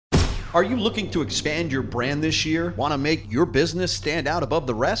Are you looking to expand your brand this year? Want to make your business stand out above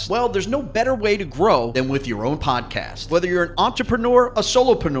the rest? Well, there's no better way to grow than with your own podcast. Whether you're an entrepreneur, a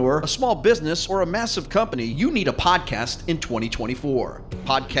solopreneur, a small business, or a massive company, you need a podcast in 2024.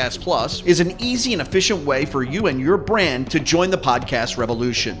 Podcast Plus is an easy and efficient way for you and your brand to join the podcast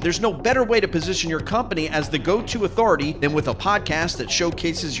revolution. There's no better way to position your company as the go-to authority than with a podcast that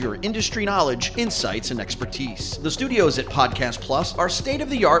showcases your industry knowledge, insights, and expertise. The studios at Podcast Plus are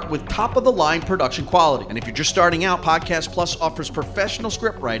state-of-the-art with top-of-the-line production quality. And if you're just starting out, Podcast Plus offers professional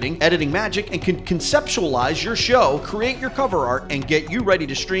script writing, editing magic, and can conceptualize your show, create your cover art, and get you ready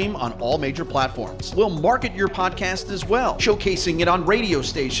to stream on all major platforms. We'll market your podcast as well, showcasing it on radio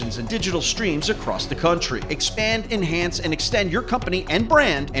stations and digital streams across the country. Expand, enhance, and extend your company and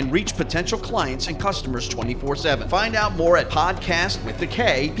brand and reach potential clients and customers 24/7. Find out more at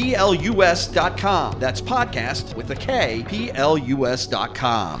podcastwithak.plus.com. That's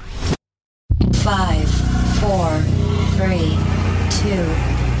podcastwithak.plus.com. 5, 4, 3, 2,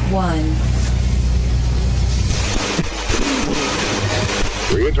 1.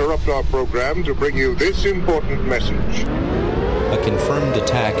 We interrupt our program to bring you this important message. A confirmed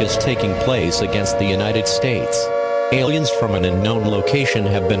attack is taking place against the United States. Aliens from an unknown location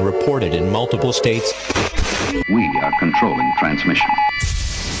have been reported in multiple states. We are controlling transmission.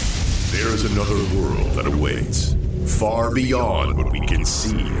 There's another world that awaits, far beyond what we can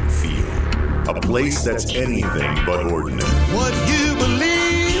see and feel. A place that's anything but ordinary. What you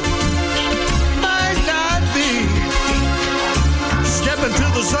believe might not be. Step into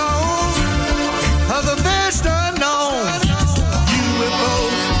the zone of the vast unknown.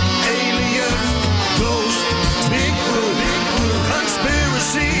 UFOs, aliens, ghosts, Bigfoot,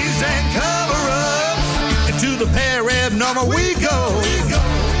 conspiracies and cover-ups. Into the paranormal we go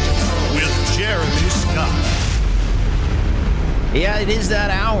with Jeremy Scott. Yeah, it is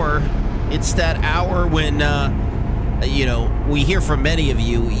that hour. It's that hour when, we hear from many of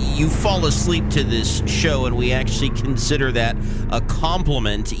you. You fall asleep to this show, and we actually consider that a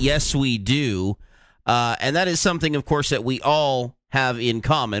compliment. Yes, we do. And that is something, of course, that we all have in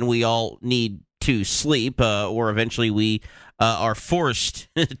common. We all need to sleep, or eventually we are forced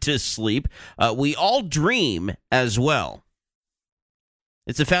to sleep. We all dream as well.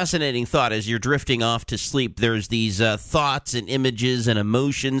 It's a fascinating thought. As you're drifting off to sleep, there's these thoughts and images and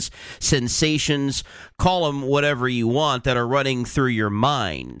emotions, sensations, call them whatever you want, that are running through your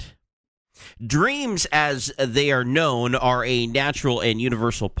mind. Dreams, as they are known, are a natural and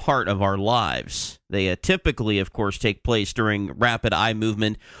universal part of our lives. They typically, of course, take place during rapid eye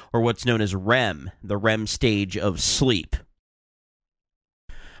movement, or what's known as REM, the REM stage of sleep.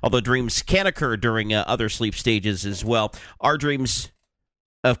 Although dreams can occur during other sleep stages as well, our dreams,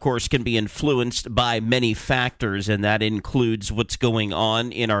 of course, can be influenced by many factors, and that includes what's going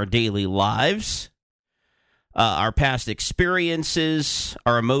on in our daily lives, our past experiences,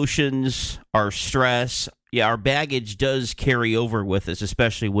 our emotions, our stress. Yeah, our baggage does carry over with us,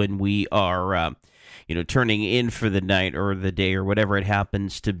 especially when we are, turning in for the night or the day or whatever it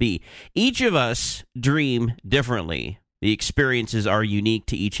happens to be. Each of us dream differently. The experiences are unique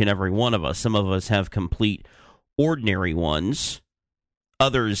to each and every one of us. Some of us have complete ordinary ones.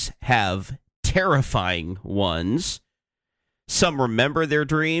 Others have terrifying ones. Some remember their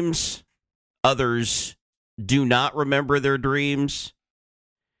dreams. Others do not remember their dreams.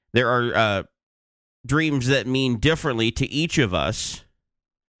 There are dreams that mean differently to each of us.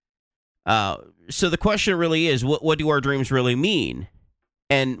 So the question really is, what do our dreams really mean?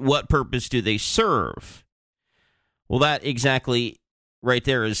 And what purpose do they serve? Well, that exactly right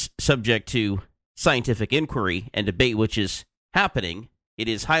there is subject to scientific inquiry and debate, which is happening. It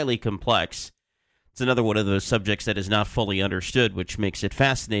is highly complex. It's another one of those subjects that is not fully understood, which makes it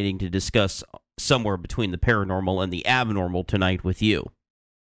fascinating to discuss somewhere between the paranormal and the abnormal tonight with you.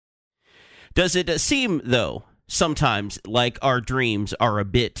 Does it seem, though, sometimes like our dreams are a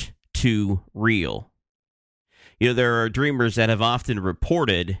bit too real? There are dreamers that have often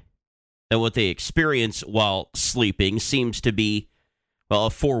reported that what they experience while sleeping seems to be,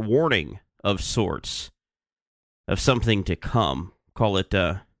 a forewarning of sorts, of something to come. Call it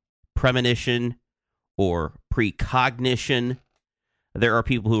premonition or precognition. There are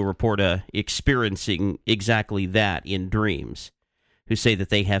people who report experiencing exactly that in dreams, who say that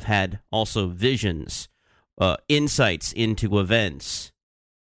they have had also visions, insights into events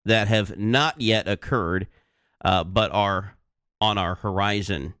that have not yet occurred, but are on our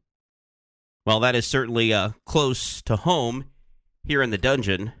horizon. Well, that is certainly close to home here in the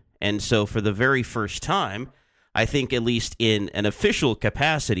dungeon, and so for the very first time, I think at least in an official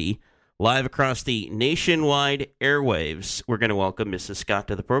capacity, live across the nationwide airwaves. We're going to welcome Mrs. Scott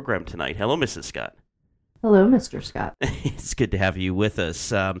to the program tonight. Hello, Mrs. Scott. Hello, Mr. Scott. It's good to have you with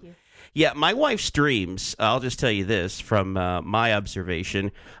us. Yeah, my wife's dreams, I'll just tell you this from my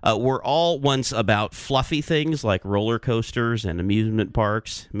observation, were all once about fluffy things like roller coasters and amusement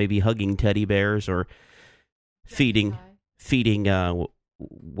parks, maybe hugging teddy bears or feeding,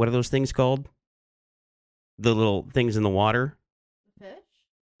 what are those things called? The little things in the water? Fish?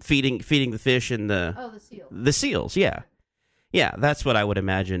 Feeding the fish and the... Oh, the seals. The seals, yeah. Yeah, that's what I would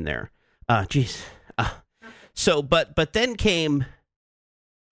imagine there. Geez. So, but then came...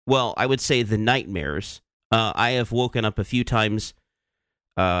 Well, I would say the nightmares. I have woken up a few times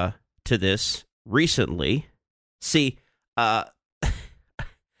to this recently. See, I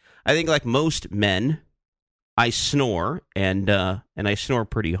think like most men, I snore, and I snore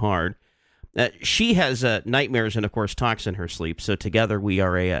pretty hard. She has nightmares and, of course, talks in her sleep. So together we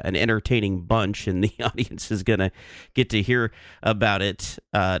are an entertaining bunch, and the audience is going to get to hear about it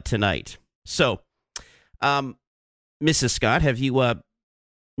tonight. So, Mrs. Scott, have you...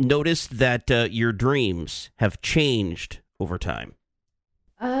 noticed that your dreams have changed over time?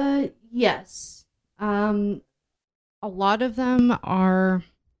 Yes. A lot of them are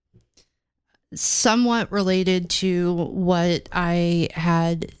somewhat related to what I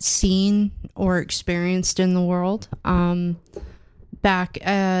had seen or experienced in the world back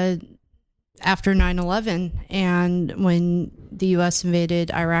after 9/11 and when the U.S.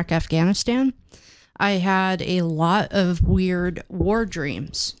 invaded Iraq, Afghanistan. I had a lot of weird war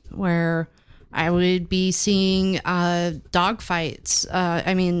dreams where I would be seeing dogfights.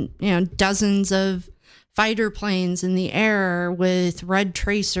 Dozens of fighter planes in the air with red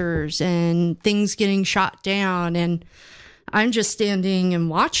tracers and things getting shot down. And I'm just standing and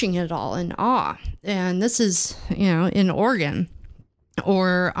watching it all in awe. And this is, in Oregon.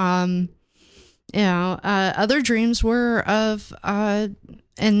 Or, other dreams were of... and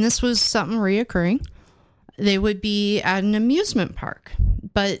this was something reoccurring. They would be at an amusement park,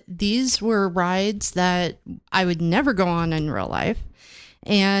 but these were rides that I would never go on in real life.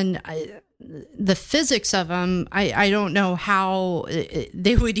 And the physics of them, I don't know how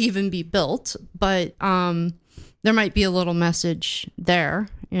they would even be built, but there might be a little message there,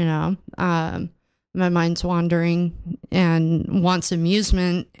 my mind's wandering and wants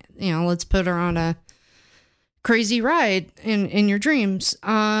amusement. Let's put her on a crazy ride in your dreams.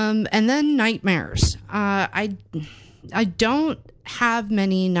 And then nightmares. I don't have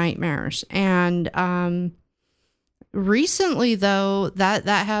many nightmares. And recently, though, that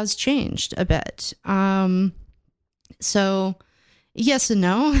has changed a bit. So yes and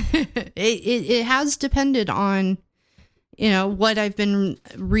no. it has depended on, what I've been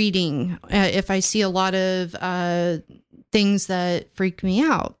reading. If I see a lot of things that freak me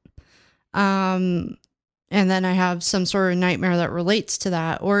out. And then I have some sort of nightmare that relates to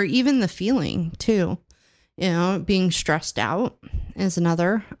that, or even the feeling too, being stressed out is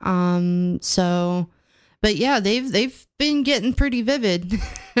another. But yeah, they've been getting pretty vivid.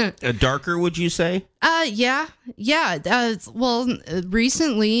 Darker, would you say? Yeah. Well,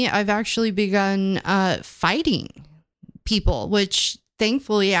 recently I've actually begun fighting people, which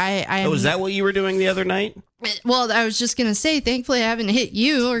thankfully I. Oh, is that what you were doing the other night? Well, I was just going to say, thankfully I haven't hit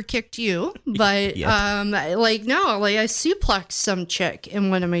you or kicked you, but, I suplexed some chick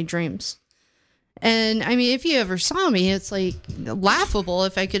in one of my dreams. And I mean, if you ever saw me, it's like laughable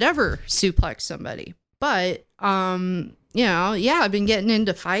if I could ever suplex somebody, but, I've been getting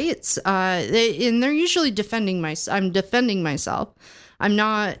into fights, and they're usually I'm defending myself. I'm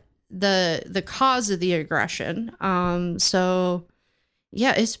not the cause of the aggression. So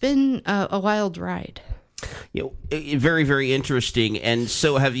yeah, it's been a wild ride. Very, very interesting. And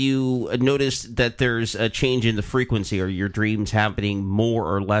so have you noticed that there's a change in the frequency? Are your dreams happening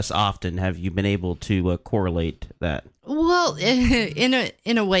more or less often? Have you been able to correlate that? Well,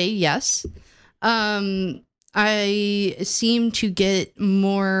 in a way, yes. I seem to get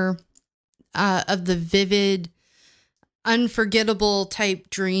more of the vivid, unforgettable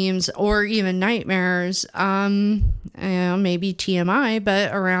type dreams or even nightmares, maybe TMI,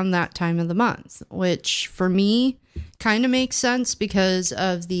 but around that time of the month, which for me kind of makes sense because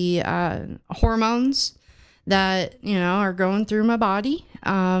of the hormones that, are going through my body.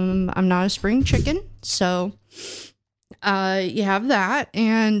 I'm not a spring chicken, so you have that.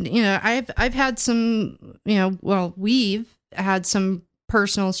 And, I've had some, we've had some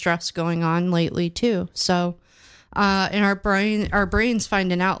personal stress going on lately too. So, and our brains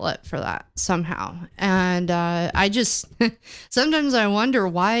find an outlet for that somehow. And I just sometimes I wonder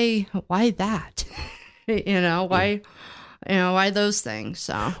why that, why why those things?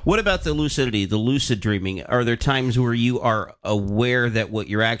 So, what about the lucidity, the lucid dreaming? Are there times where you are aware that what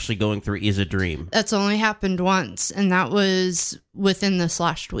you're actually going through is a dream? That's only happened once, and that was within this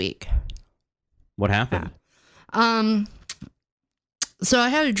last week. What happened? Yeah. So I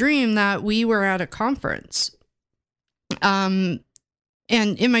had a dream that we were at a conference. And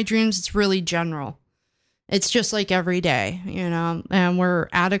in my dreams, it's really general. It's just like every day, and we're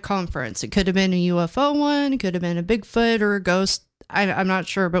at a conference. It could have been a UFO one. It could have been a Bigfoot or a ghost. I'm not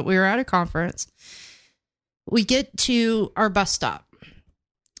sure, but we were at a conference. We get to our bus stop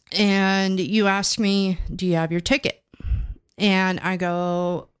and you ask me, do you have your ticket? And I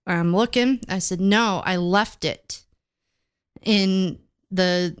go, I'm looking. I said, no, I left it in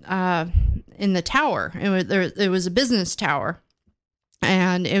the tower. It was a business tower,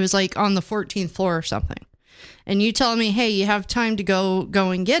 and it was like on the 14th floor or something. And you tell me, hey, you have time to go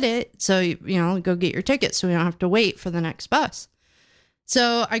and get it. So, go get your ticket so we don't have to wait for the next bus.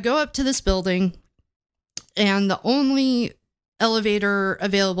 So I go up to this building, and the only elevator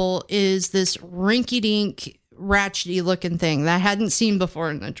available is this rinky-dink, ratchety looking thing that I hadn't seen before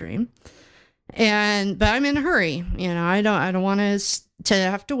in the dream. But I'm in a hurry. I don't want to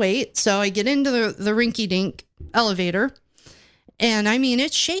have to wait. So I get into the rinky-dink elevator. And I mean,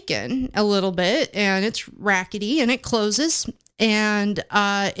 it's shaken a little bit, and it's rackety, and it closes, and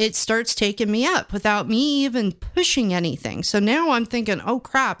it starts taking me up without me even pushing anything. So now I'm thinking, oh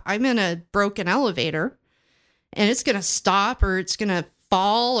crap, I'm in a broken elevator, and it's going to stop, or it's going to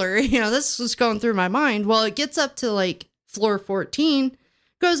fall, or, this was going through my mind. Well, it gets up to like floor 14,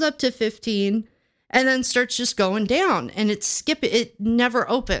 goes up to 15, and then starts just going down, and it never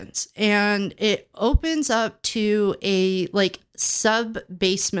opens, and it opens up to a like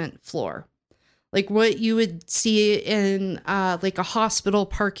sub-basement floor, like what you would see in like a hospital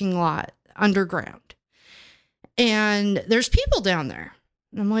parking lot underground. And there's people down there.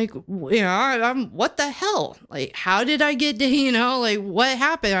 And I'm like, I'm what the hell? Like, how did I get to, like, what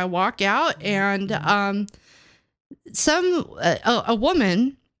happened? I walk out, and a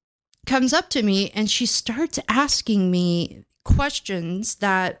woman comes up to me, and she starts asking me questions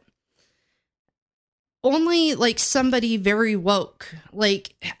that only like somebody very woke,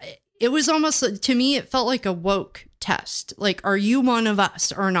 like it was almost, to me, it felt like a woke test. Like, are you one of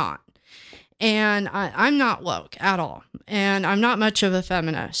us or not? And I'm not woke at all. And I'm not much of a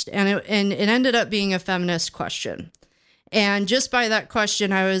feminist. And it ended up being a feminist question. And just by that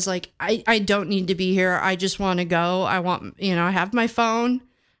question, I was like, I don't need to be here. I just want to go. I want, I have my phone.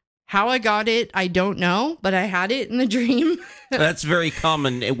 How I got it, I don't know, but I had it in the dream. That's very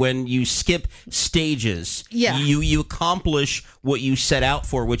common when you skip stages. Yeah. You accomplish what you set out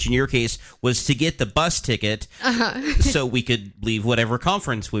for, which in your case was to get the bus ticket so we could leave whatever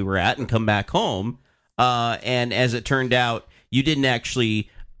conference we were at and come back home. And as it turned out, you didn't actually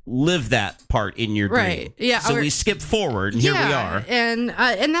live that part in your dream. Right. Yeah. So we skipped forward, and here we are. And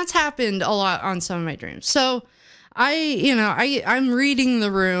that's happened a lot on some of my dreams. So I'm reading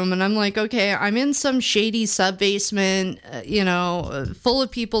the room, and I'm like, okay, I'm in some shady sub-basement, full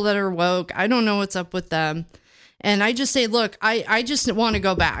of people that are woke. I don't know what's up with them. And I just say, look, I just want to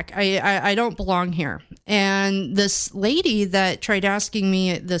go back. I don't belong here. And this lady that tried asking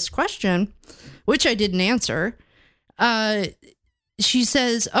me this question, which I didn't answer, she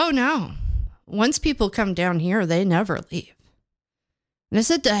says, oh no, once people come down here, they never leave. And I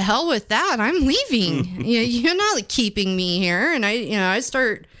said, to hell with that. I'm leaving. You're not keeping me here. And I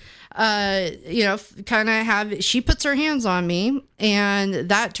start, she puts her hands on me, and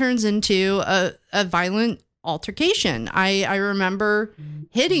that turns into a violent altercation. I remember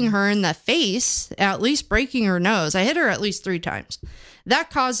hitting her in the face, at least breaking her nose. I hit her at least 3 times. That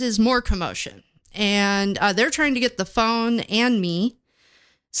causes more commotion. And they're trying to get the phone and me.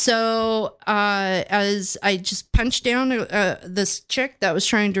 So as I just punched down this chick that was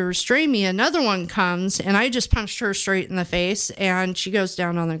trying to restrain me, another one comes, and I just punched her straight in the face, and she goes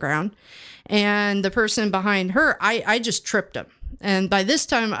down on the ground. And the person behind her, I just tripped him. And by this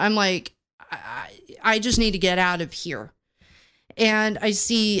time, I'm like, I just need to get out of here. And I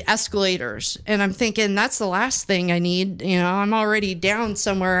see escalators, and I'm thinking, that's the last thing I need. I'm already down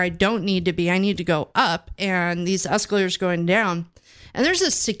somewhere I don't need to be. I need to go up, and these escalators going down. And there's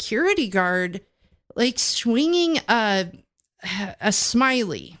a security guard, like, swinging a a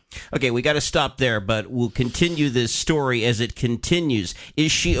smiley. Okay, we got to stop there, but we'll continue this story as it continues.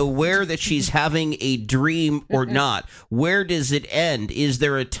 Is she aware that she's having a dream or not? Where does it end? Is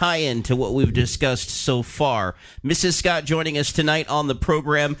there a tie-in to what we've discussed so far? Mrs. Scott joining us tonight on the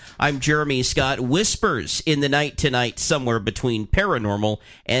program. I'm Jeremy Scott. Whispers in the night tonight, somewhere between paranormal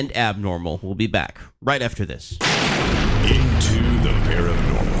and abnormal. We'll be back right after this. Into the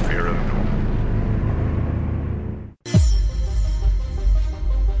paranormal.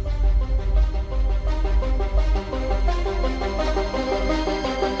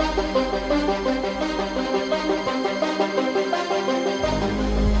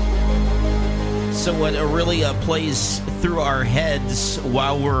 So what really plays through our heads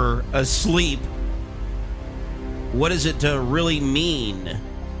while we're asleep, what does it really mean?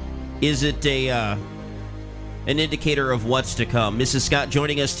 Is it an indicator of what's to come? Mrs. Scott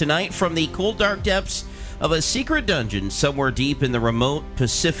joining us tonight from the cold, dark depths of a secret dungeon somewhere deep in the remote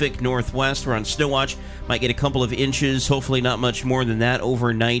Pacific Northwest. We're on Snow Watch. Might get a couple of inches, hopefully not much more than that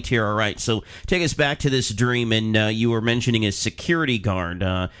overnight here. All right, so take us back to this dream, and you were mentioning a security guard.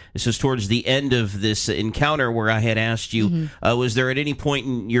 This was towards the end of this encounter where I had asked you, was there at any point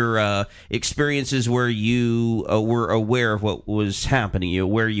in your experiences where you were aware of what was happening,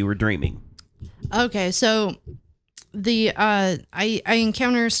 where you were dreaming? Okay, so I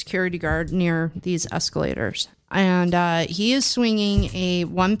encounter a security guard near these escalators, and he is swinging a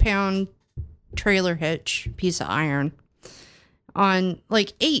 1-pound trailer hitch piece of iron on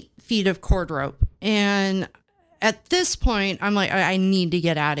like 8 feet of cord rope. And at this point, I'm like, I need to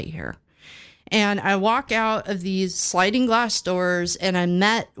get out of here. And I walk out of these sliding glass doors, and I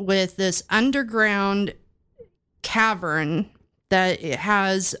met with this underground cavern that it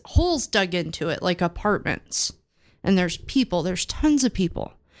has holes dug into it like apartments. And there's tons of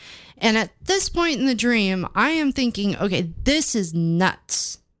people. And at this point in the dream, I am thinking, okay, this is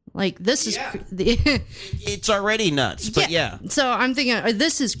nuts. Like, this is... It's already nuts, but yeah. So I'm thinking,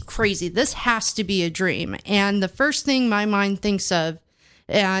 this is crazy. This has to be a dream. And the first thing my mind thinks of,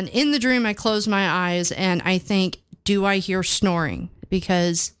 and in the dream, I close my eyes and I think, do I hear snoring?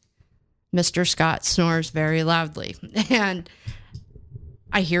 Because Mr. Scott snores very loudly. And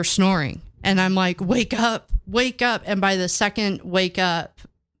I hear snoring. And I'm like, wake up, wake up. And by the second wake up,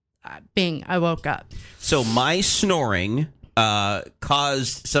 bing, I woke up. So my snoring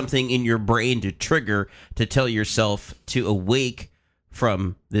caused something in your brain to trigger to tell yourself to awake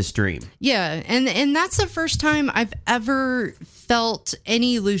from this dream. Yeah, and that's the first time I've ever felt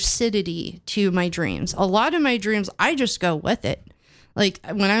any lucidity to my dreams. A lot of my dreams, I just go with it. Like,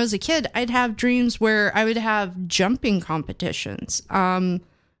 when I was a kid, I'd have dreams where I would have jumping competitions,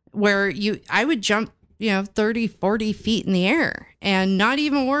 where I would jump, 30, 40 feet in the air and not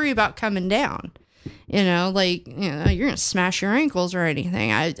even worry about coming down. You're going to smash your ankles or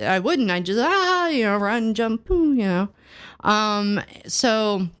anything. I wouldn't. I'd just, run, jump, but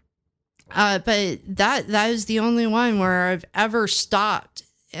that is the only one where I've ever stopped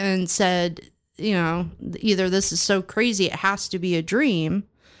and said, either this is so crazy it has to be a dream,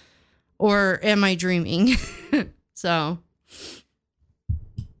 or am I dreaming? So.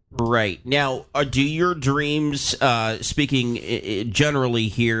 Right. Now, do your dreams, speaking generally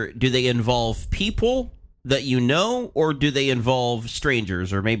here, do they involve people that you know, or do they involve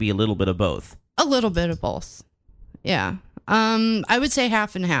strangers, or maybe a little bit of both? A little bit of both. Yeah. I would say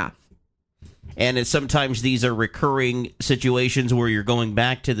half and half. And sometimes these are recurring situations where you're going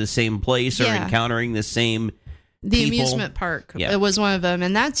back to the same place or encountering the same The people. Amusement park. Yeah. It was one of them.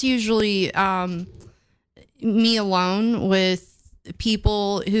 And that's usually me alone with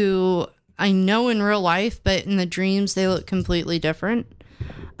people who I know in real life, but in the dreams they look completely different.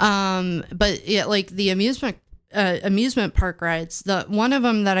 But yeah, like the amusement park rides, one of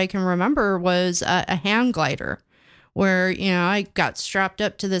them that I can remember was a hang glider, where I got strapped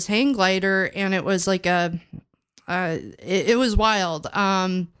up to this hang glider, and it was like it was wild.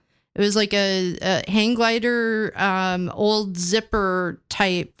 It was like a hang glider, old zipper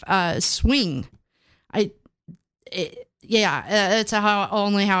type swing. That's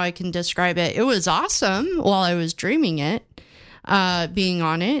only how I can describe it. It was awesome while I was dreaming it, being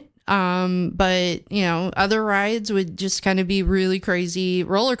on it. But other rides would just kind of be really crazy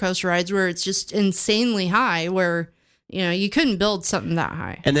roller coaster rides where it's just insanely high, where you couldn't build something that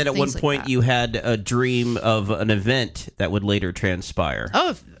high. And then at one point you had a dream of an event that would later transpire.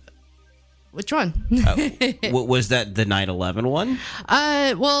 Oh, which one? Was that the 9/11 one?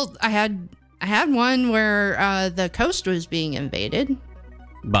 Well, I had one where the coast was being invaded.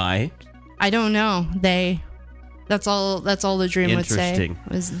 By? I don't know. They That's all the dream would say. Interesting.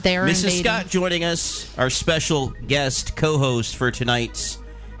 Was there Mrs. invading. Scott joining us, our special guest co-host for tonight's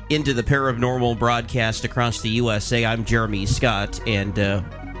Into the Paranormal broadcast across the USA. I'm Jeremy Scott, and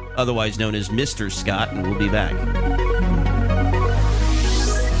otherwise known as Mr. Scott, and we'll be back.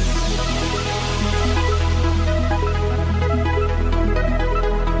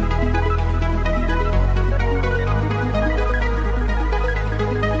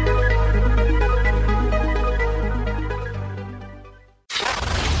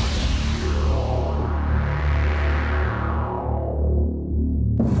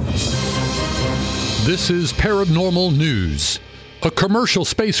 This is Paranormal News. A commercial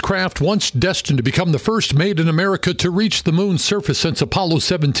spacecraft once destined to become the first made in America to reach the moon's surface since Apollo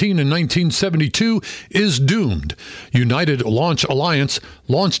 17 in 1972 is doomed. United Launch Alliance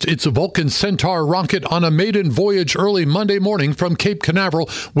launched its Vulcan Centaur rocket on a maiden voyage early Monday morning from Cape Canaveral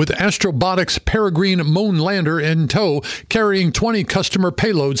with Astrobotic's Peregrine moon lander in tow, carrying 20 customer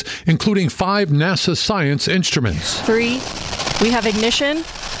payloads, including 5 NASA science instruments. 3, we have ignition.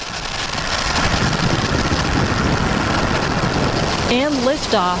 And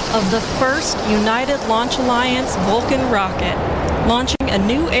liftoff of the first United Launch Alliance Vulcan rocket, launching a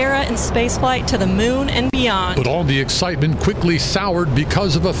new era in spaceflight to the moon and beyond. But all the excitement quickly soured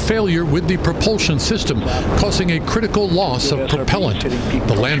because of a failure with the propulsion system, causing a critical loss of propellant.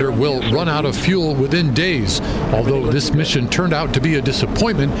 The lander will run out of fuel within days. Although this mission turned out to be a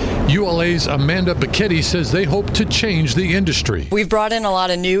disappointment, ULA's Amanda Bacchetti says they hope to change the industry. We've brought in a lot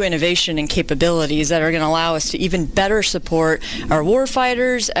of new innovation and capabilities that are going to allow us to even better support our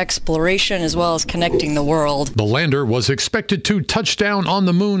warfighters, exploration, as well as connecting the world. The lander was expected to touch down on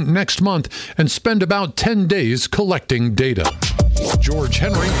the moon next month and spend about 10 days collecting data. George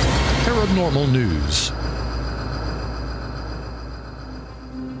Henry, Paranormal News.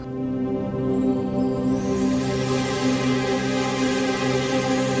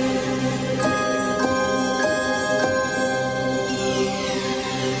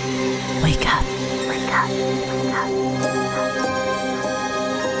 Wake up. Wake up. Wake up.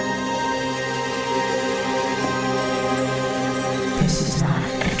 This is not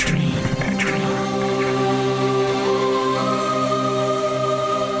a dream.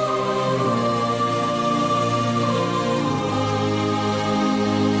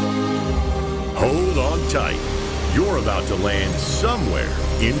 Hold on tight. You're about to land somewhere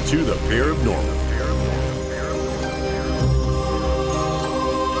into the paranormal.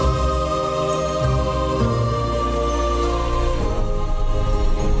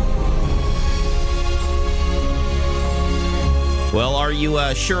 Well, are you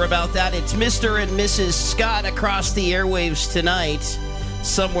sure about that? It's Mr. and Mrs. Scott across the airwaves tonight,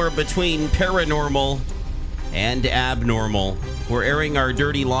 somewhere between paranormal and abnormal. We're airing our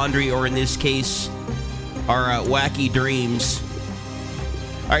dirty laundry, or in this case, our wacky dreams.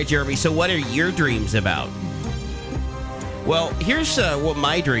 All right, Jeremy, so what are your dreams about? Well, here's what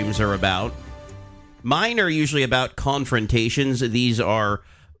my dreams are about. Mine are usually about confrontations. These are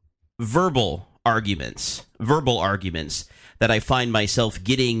verbal arguments that I find myself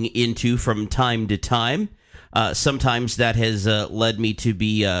getting into from time to time. Sometimes that has led me to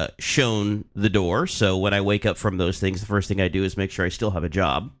be shown the door. So when I wake up from those things, the first thing I do is make sure I still have a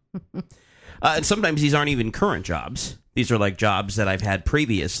job. And sometimes these aren't even current jobs. These are like jobs that I've had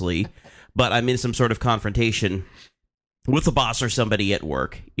previously, but I'm in some sort of confrontation with the boss or somebody at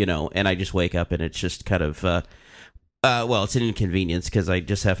work, and I just wake up and it's just kind of, it's an inconvenience because I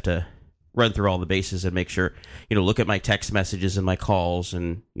just have to run through all the bases and make sure, look at my text messages and my calls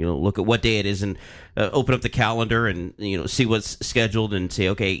and, look at what day it is and open up the calendar and, see what's scheduled and say,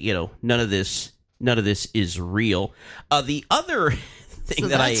 okay, none of this is real. The other thing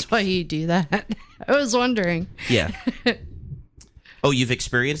That's why you do that. I was wondering. Yeah. Oh, you've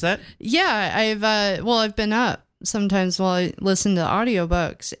experienced that? Yeah, I've been up sometimes while I listen to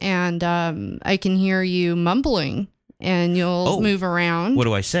audiobooks and I can hear you mumbling and you'll move around. What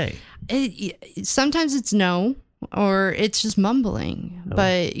do I say? Sometimes it's no, or it's just mumbling,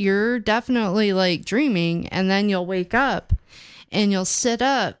 but you're definitely like dreaming, and then you'll wake up and you'll sit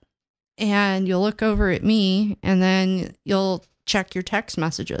up and you'll look over at me and then you'll check your text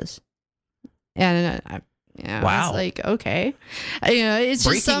messages. And wow. I was like, okay. It's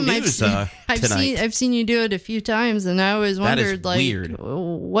breaking just something news, I've seen you do it a few times, and I always wondered, like, weird.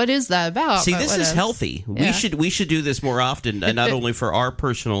 What is that about? See, this is healthy. Yeah. We should do this more often, and not only for our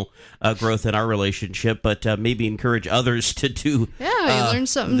personal growth in our relationship, but maybe encourage others to do you learn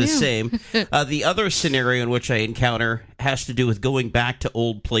something the new. same. The other scenario in which I encounter has to do with going back to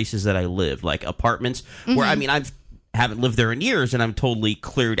old places that I lived, like apartments, where, haven't lived there in years and I'm totally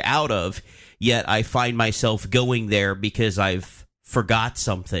cleared out of, yet I find myself going there because I've forgot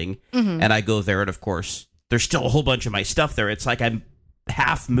something, and I go there, and of course, there's still a whole bunch of my stuff there. It's like I'm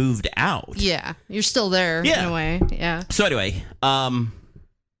half moved out. Yeah, you're still there in a way. Yeah. So anyway,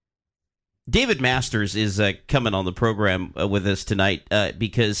 David Masters is coming on the program with us tonight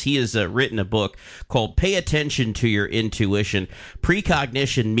because he has written a book called Pay Attention to Your Intuition,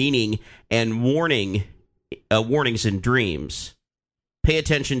 Precognition, Meaning, and Warnings in Dreams. Pay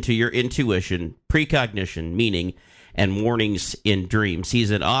attention to your intuition, precognition, meaning, and warnings in dreams. He's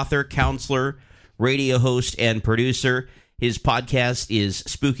an author, counselor, radio host, and producer. His podcast is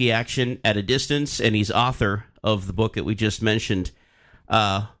Spooky Action at a Distance, and he's author of the book that we just mentioned.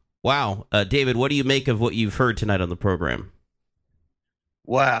 Wow. David, what do you make of what you've heard tonight on the program?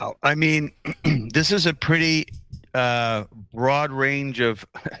 Wow. I mean, this is a pretty broad range of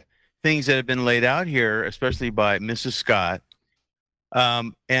things that have been laid out here, especially by Mrs. Scott.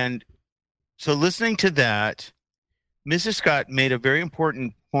 And so listening to that, Mrs. Scott made a very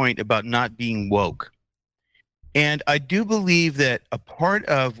important point about not being woke. And I do believe that a part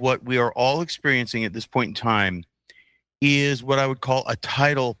of what we are all experiencing at this point in time is what I would call a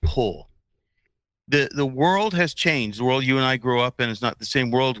tidal pull. The world has changed. The world you and I grew up in is not the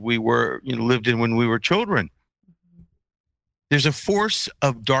same world we lived in when we were children. There's a force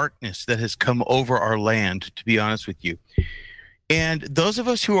of darkness that has come over our land, to be honest with you. And those of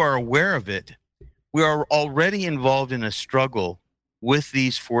us who are aware of it, we are already involved in a struggle with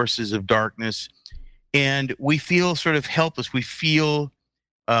these forces of darkness, and we feel sort of helpless. We feel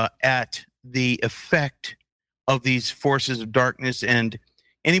at the effect of these forces of darkness, and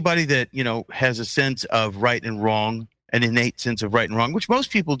anybody that has a sense of right and wrong, an innate sense of right and wrong, which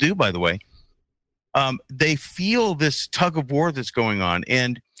most people do, by the way, they feel this tug of war that's going on.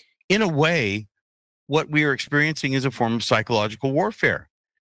 And in a way, what we are experiencing is a form of psychological warfare.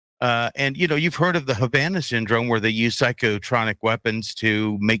 And you've heard of the Havana syndrome, where they use psychotronic weapons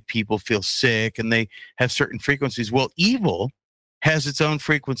to make people feel sick, and they have certain frequencies. Well, evil has its own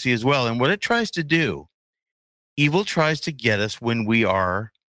frequency as well. And what it tries to do, evil tries to get us when we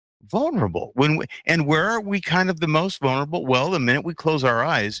are vulnerable. And where are we kind of the most vulnerable? Well, the minute we close our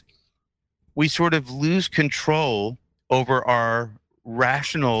eyes, we sort of lose control over our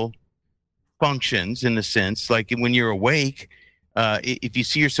rational functions, in a sense. Like when you're awake, if you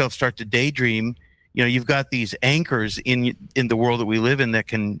see yourself start to daydream, you've got these anchors in the world that we live in that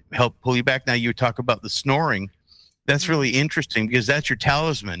can help pull you back. Now, you talk about the snoring. That's really interesting because that's your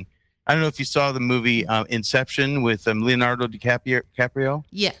talisman. I don't know if you saw the movie Inception with Leonardo DiCaprio.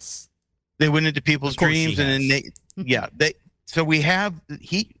 Yes. They went into people's dreams, and then so we have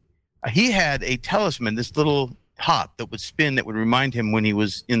he had a talisman, this little top that would spin that would remind him when he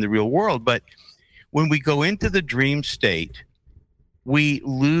was in the real world. But when we go into the dream state, we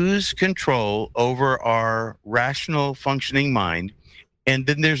lose control over our rational functioning mind, and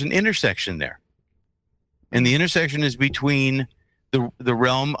then there's an intersection there. And the intersection is between the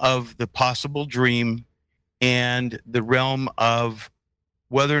realm of the possible dream and the realm of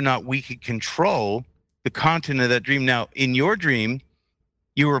whether or not we could control the content of that dream. Now, in your dream,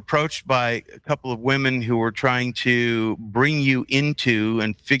 you were approached by a couple of women who were trying to bring you into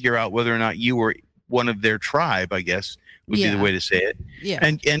and figure out whether or not you were one of their tribe, I guess would be the way to say it. Yeah.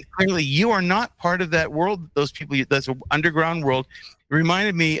 And clearly you are not part of that world. Those people, that's an underground world. It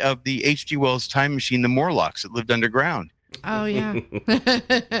reminded me of the H.G. Wells time machine, the Morlocks that lived underground. Oh yeah.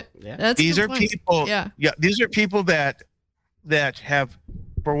 These are people. Yeah. These are people that have,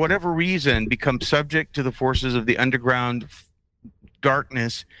 for whatever reason, become subject to the forces of the underground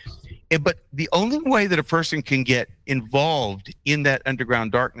darkness. But the only way that a person can get involved in that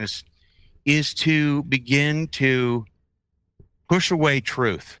underground darkness is to begin to push away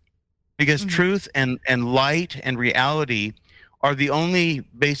truth, because truth and light and reality are the only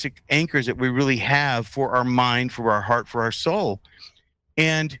basic anchors that we really have for our mind, for our heart, for our soul.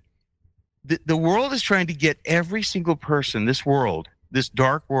 And the world is trying to get every single person, this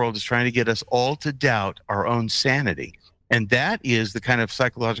dark world is trying to get us all to doubt our own sanity. And that is the kind of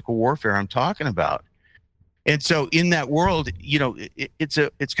psychological warfare I'm talking about. And so in that world,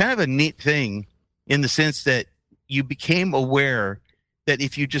 it's kind of a neat thing in the sense that you became aware that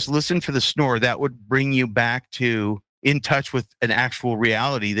if you just listened for the snore, that would bring you back in touch with an actual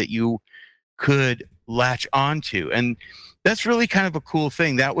reality that you could latch onto. And that's really kind of a cool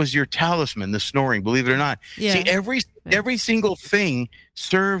thing. That was your talisman, the snoring, believe it or not. Yeah. See, every single thing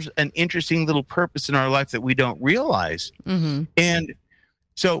serves an interesting little purpose in our life that we don't realize. Mm-hmm. And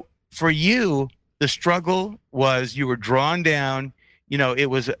so for you, the struggle was you were drawn down, it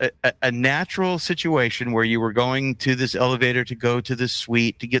was a natural situation where you were going to this elevator to go to this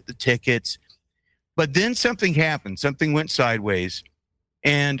suite to get the tickets. But then something happened. Something went sideways.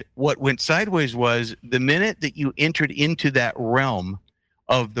 And what went sideways was the minute that you entered into that realm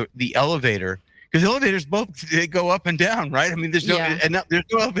of the elevator, because elevators they go up and down, right? I mean, there's no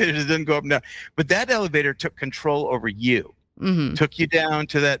elevator that doesn't go up and down. But that elevator took control over you, took you down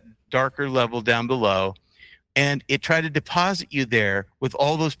to that darker level down below, and it tried to deposit you there with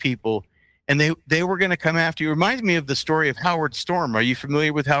all those people, and they were going to come after you. It reminds me of the story of Howard Storm. Are you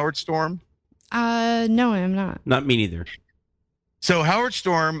familiar with Howard Storm? No, I'm not. Not me neither. So Howard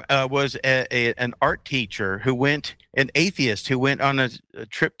Storm was an art teacher an atheist who went on a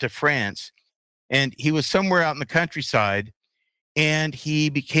trip to France, and he was somewhere out in the countryside, and he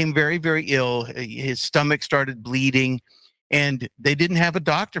became very, very ill. His stomach started bleeding, and they didn't have a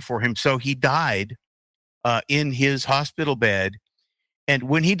doctor for him, so he died in his hospital bed. And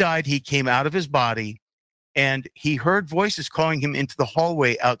when he died, he came out of his body, and he heard voices calling him into the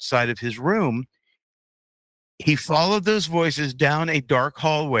hallway outside of his room. He followed those voices down a dark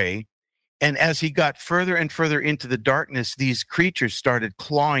hallway, and as he got further and further into the darkness, these creatures started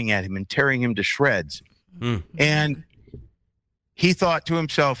clawing at him and tearing him to shreds. And he thought to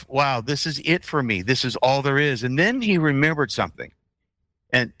himself, wow, this is it for me. This is all there is. And then he remembered something.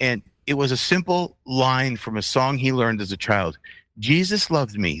 And it was a simple line from a song he learned as a child. Jesus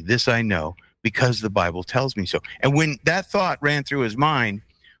loves me, this I know, because the Bible tells me so. And when that thought ran through his mind,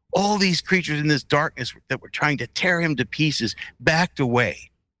 all these creatures in this darkness that were trying to tear him to pieces backed away.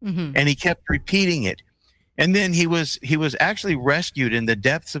 And he kept repeating it. And then he was actually rescued in the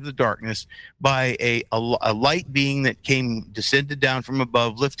depths of the darkness by a light being that descended down from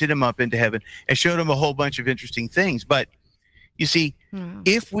above, lifted him up into heaven, and showed him a whole bunch of interesting things. But you see,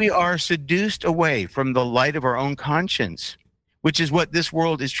 if we are seduced away from the light of our own conscience, which is what this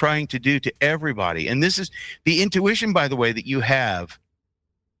world is trying to do to everybody, and this is the intuition, by the way, that you have,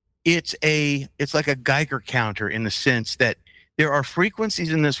 it's like a Geiger counter in the sense that there are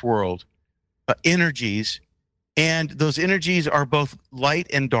frequencies in this world, energies, and those energies are both light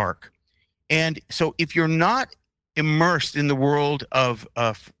and dark. And so if you're not immersed in the world of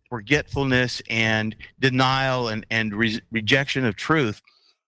forgetfulness and denial and rejection of truth,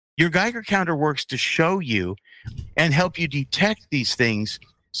 your Geiger counter works to show you and help you detect these things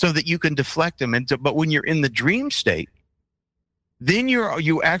so that you can deflect them. But when you're in the dream state, then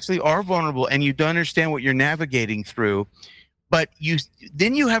you actually are vulnerable and you don't understand what you're navigating through. But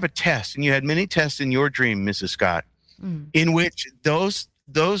then you have a test, and you had many tests in your dream, Mrs. Scott, in which those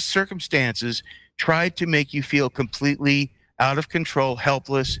circumstances tried to make you feel completely out of control,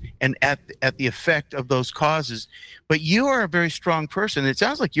 helpless, and at the effect of those causes. But you are a very strong person. It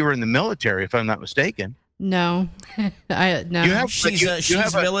sounds like you were in the military, if I'm not mistaken. No, no.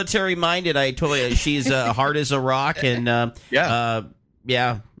 She's military minded. I told you she's hard as a rock, and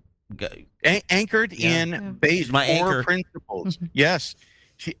anchored in base core principles. Yes,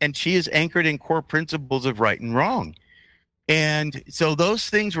 she is anchored in core principles of right and wrong. And so those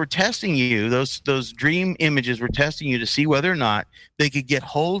things were testing you. Those dream images were testing you to see whether or not they could get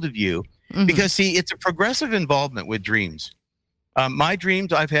hold of you. Because see, it's a progressive involvement with dreams. My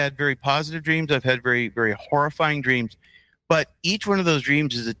dreams, I've had very positive dreams. I've had very, very horrifying dreams. But each one of those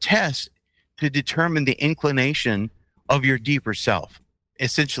dreams is a test to determine the inclination of your deeper self,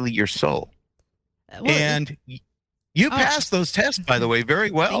 essentially your soul. And you passed those tests, by the way,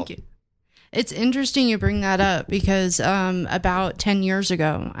 very well. Thank you. It's interesting you bring that up because about 10 years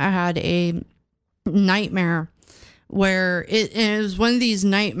ago, I had a nightmare where it was one of these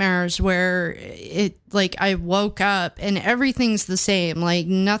nightmares where I woke up and everything's the same, like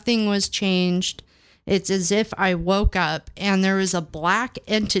nothing was changed. It's as if I woke up and there was a black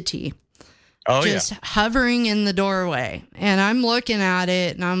entity hovering in the doorway, and I'm looking at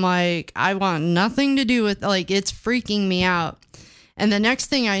it and I'm like, I want nothing to do with, it's freaking me out. And the next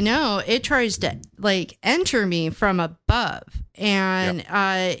thing I know, it tries to enter me from above, and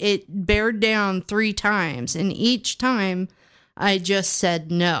it bared down 3 times, and each time I just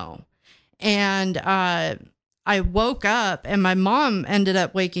said no. And I woke up, and my mom ended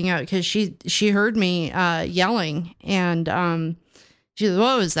up waking up because she heard me yelling, and she said,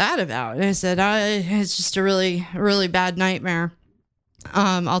 "What was that about?" And I said, "It's just a really, really bad nightmare.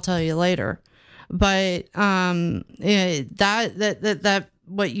 I'll tell you later." But that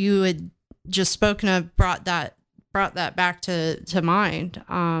what you had just spoken of brought that back to mind.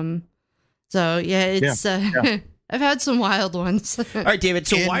 I've had some wild ones. All right, David.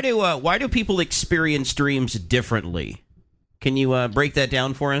 So why do people experience dreams differently? Can you break that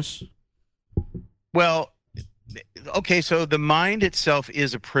down for us? Well, okay, so the mind itself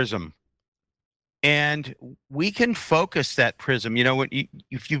is a prism. And we can focus that prism. You know,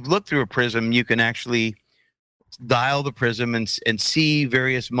 if you've looked through a prism, you can actually dial the prism and see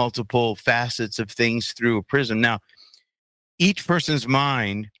various multiple facets of things through a prism. Now, each person's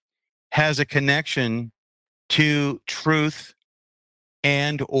mind has a connection to truth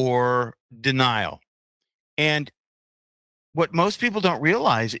and or denial. And what most people don't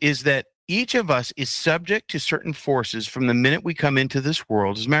realize is that each of us is subject to certain forces from the minute we come into this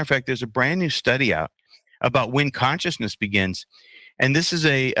world. As a matter of fact, there's a brand new study out about when consciousness begins. And this is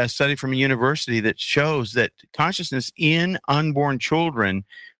a study from a university that shows that consciousness in unborn children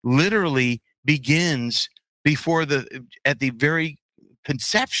literally begins at the very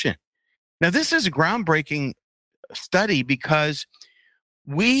conception. Now, this is a groundbreaking study because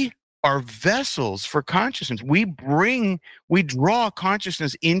we are vessels for consciousness. We draw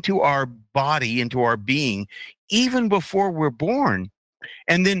consciousness into our body, into our being, even before we're born.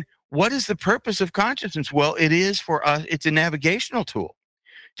 And then what is the purpose of consciousness? Well, it is for us, it's a navigational tool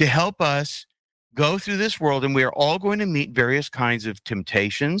to help us go through this world. And we are all going to meet various kinds of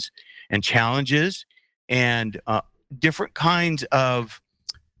temptations and challenges and different kinds of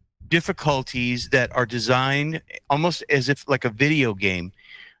difficulties that are designed almost as if like a video game.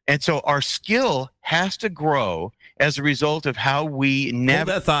 And so our skill has to grow as a result of how we Hold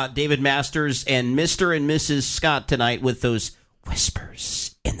that thought. David Masters and Mr. and Mrs. Scott tonight with those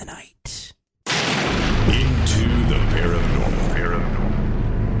whispers in the night. Into the paranormal.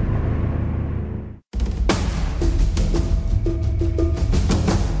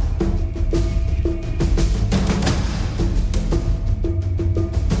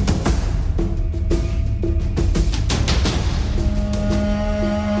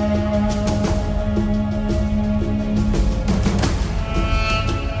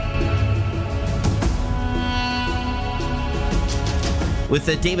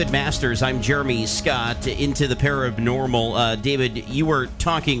 With David Masters, I'm Jeremy Scott, into the paranormal. David, you were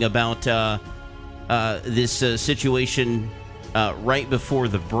talking about this situation right before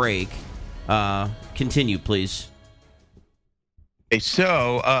the break. Continue, please. Okay,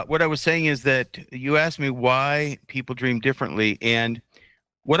 so what I was saying is that you asked me why people dream differently. And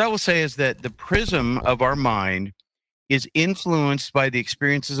what I will say is that the prism of our mind is influenced by the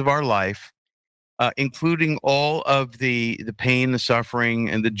experiences of our life, including all of the pain, the suffering,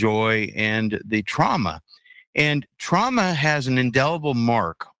 and the joy, and the trauma. And trauma has an indelible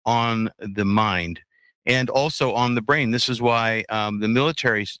mark on the mind and also on the brain. This is why the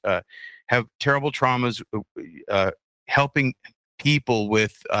military have terrible traumas helping people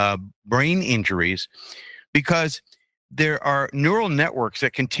with brain injuries, because there are neural networks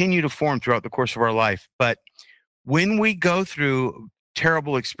that continue to form throughout the course of our life. But when we go through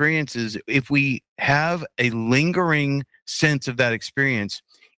terrible experiences, if we have a lingering sense of that experience,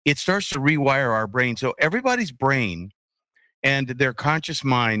 it starts to rewire our brain. So everybody's brain and their conscious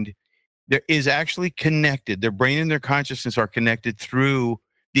mind there is actually connected. Their brain and their consciousness are connected through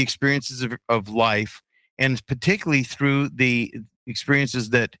the experiences of life, and particularly through the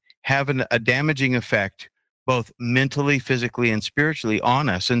experiences that have a damaging effect, both mentally, physically, and spiritually on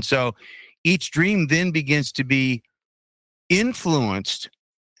us. And so each dream then begins to be influenced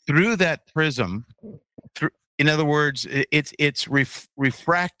through that prism. In other words, it's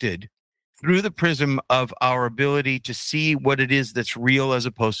refracted through the prism of our ability to see what it is that's real as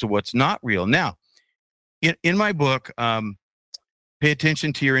opposed to what's not real. Now, in my book, Pay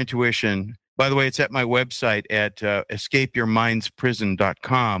Attention to Your Intuition. By the way, it's at my website at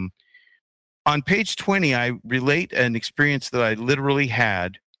escapeyourmindsprison.com. On page 20, I relate an experience that I literally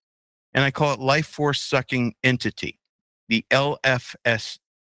had, and I call it life force sucking entity, the LFSE.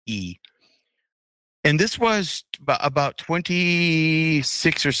 And this was about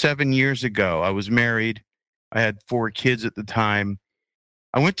 26 or 7 years ago. I was married. I had 4 kids at the time.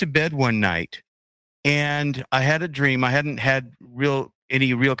 I went to bed one night and I had a dream. I hadn't had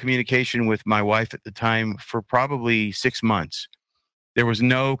any real communication with my wife at the time for probably 6 months. There was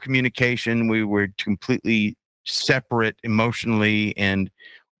no communication. We were completely separate emotionally and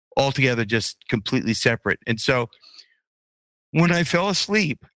altogether just completely separate. And so when I fell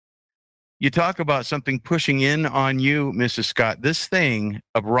asleep, you talk about something pushing in on you, Mrs. Scott. This thing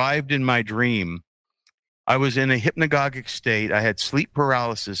arrived in my dream. I was in a hypnagogic state. I had sleep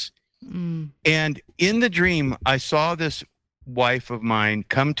paralysis. And in the dream, I saw this wife of mine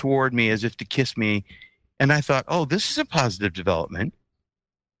come toward me as if to kiss me. And I thought, oh, this is a positive development.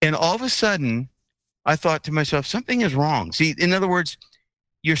 And all of a sudden, I thought to myself, something is wrong. See, in other words,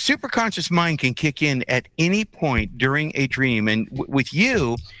 your superconscious mind can kick in at any point during a dream. And with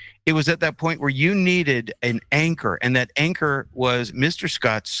you, it was at that point where you needed an anchor, and that anchor was Mr.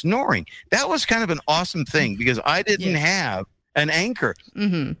 Scott snoring. That was kind of an awesome thing because I didn't have an anchor.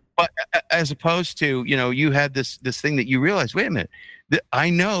 Mm-hmm. But as opposed to, you had this thing that you realized, wait a minute, I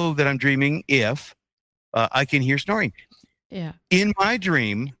know that I'm dreaming if I can hear snoring. Yeah. In my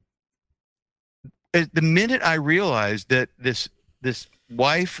dream, the minute I realized that this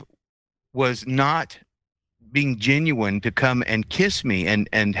wife was not being genuine to come and kiss me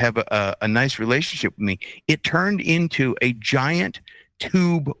and have a nice relationship with me, it turned into a giant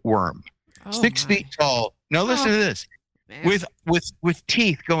tube worm, 6 feet tall. Now listen to this. Man. With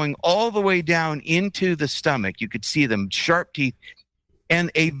teeth going all the way down into the stomach. You could see them, sharp teeth,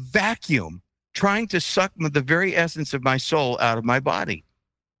 and a vacuum trying to suck the very essence of my soul out of my body.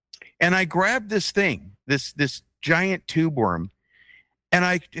 And I grabbed this thing, this giant tube worm, and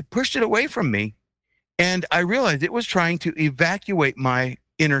I pushed it away from me. And I realized it was trying to evacuate my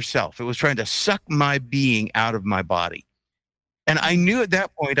inner self. It was trying to suck my being out of my body. And I knew at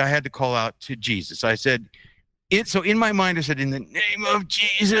that point I had to call out to Jesus. I said, so in my mind, I said, in the name of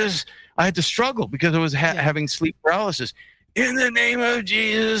Jesus, I had to struggle because I was having sleep paralysis. In the name of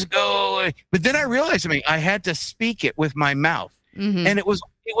Jesus, go away. But then I realized something. I had to speak it with my mouth. Mm-hmm. And it was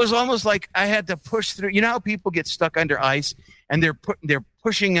almost like I had to push through. You know how people get stuck under ice and they're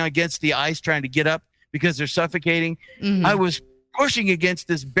pushing against the ice trying to get up because they're suffocating? Mm-hmm. I was pushing against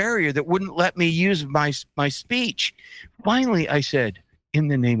this barrier that wouldn't let me use my speech. Finally, I said, in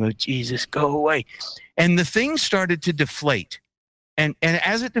the name of Jesus, go away. And the thing started to deflate. And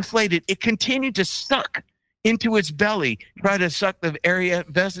as it deflated, it continued to suck into its belly, try to suck the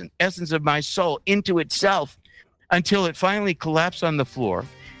essence of my soul into itself until it finally collapsed on the floor.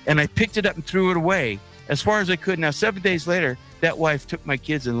 And I picked it up and threw it away as far as I could. Now, 7 days later, that wife took my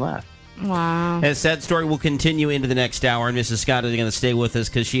kids and left. Wow. And that story will continue into the next hour, and Mrs. Scott is going to stay with us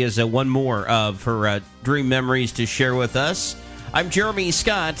because she has one more of her dream memories to share with us. I'm Jeremy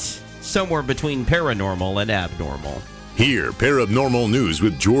Scott, somewhere between paranormal and abnormal. Hear Paranormal News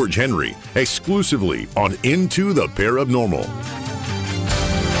with George Henry exclusively on Into the Paranormal.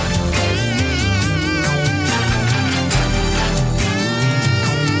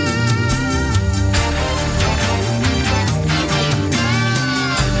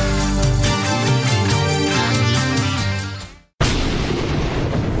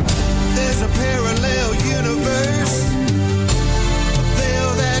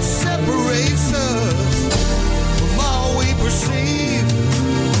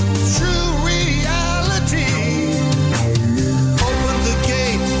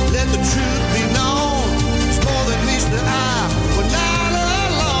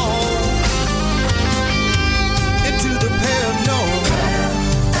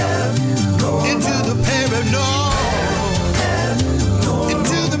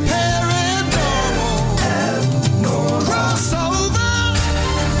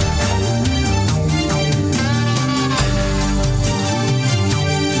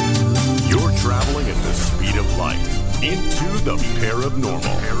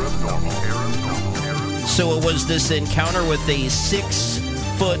 So it was this encounter with a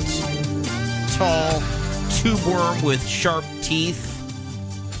 6-foot tall tube worm with sharp teeth.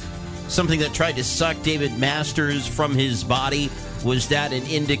 Something that tried to suck David Masters from his body. Was that an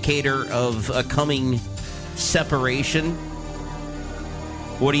indicator of a coming separation?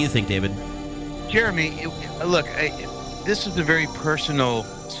 What do you think, David? Jeremy, look, this is a very personal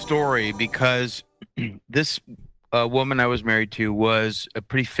story because this woman I was married to was a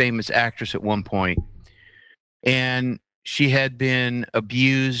pretty famous actress at one point. And she had been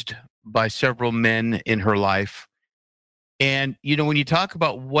abused by several men in her life. And, you know, when you talk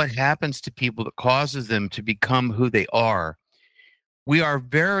about what happens to people that causes them to become who they are, we are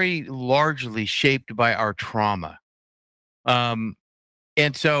very largely shaped by our trauma. And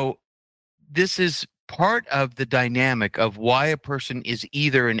so this is part of the dynamic of why a person is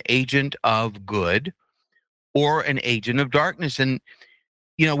either an agent of good or an agent of darkness. And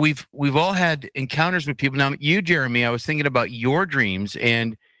you know, we've all had encounters with people. Now, you, Jeremy, I was thinking about your dreams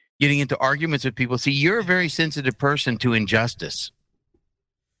and getting into arguments with people. See, you're a very sensitive person to injustice.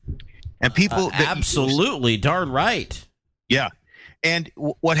 And people... absolutely, darn right. Yeah. And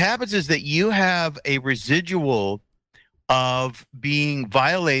what happens is that you have a residual of being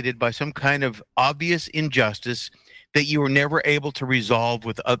violated by some kind of obvious injustice that you were never able to resolve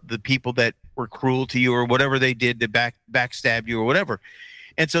with the people that were cruel to you or whatever they did to backstab you or whatever.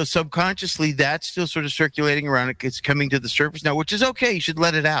 And so subconsciously, that's still sort of circulating around. It's coming to the surface now, which is okay. You should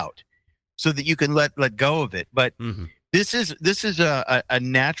let it out so that you can let go of it. But this is a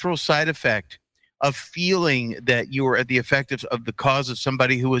natural side effect of feeling that you were at the effect of the cause of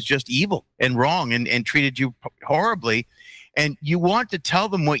somebody who was just evil and wrong and treated you horribly. And you want to tell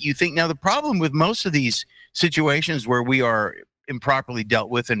them what you think. Now, the problem with most of these situations where we are improperly dealt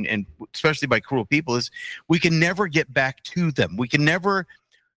with, and especially by cruel people, is we can never get back to them. We can never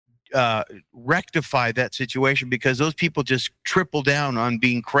rectify that situation because those people just triple down on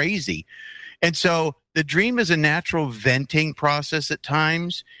being crazy. And so the dream is a natural venting process at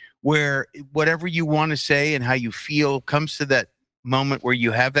times where whatever you want to say and how you feel comes to that moment where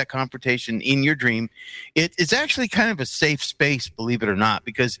you have that confrontation in your dream. It's actually kind of a safe space, believe it or not,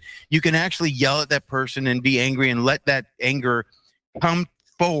 because you can actually yell at that person and be angry and let that anger come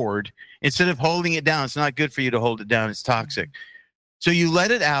forward instead of holding it down. It's not good for you to hold it down. It's toxic. So you let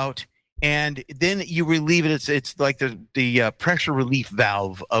it out, and then you relieve it. It's like the pressure relief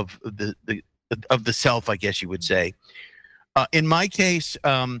valve of the self, I guess you would say. In my case,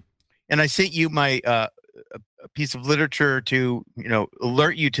 and I sent you my a piece of literature to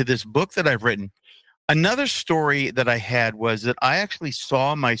alert you to this book that I've written. Another story that I had was that I actually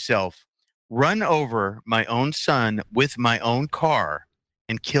saw myself run over my own son with my own car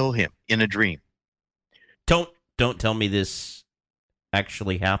and kill him in a dream. Don't tell me this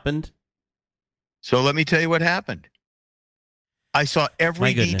actually happened. So let me tell you what happened. I saw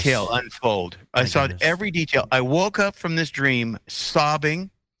every detail unfold. I saw every detail. I woke up from this dream sobbing.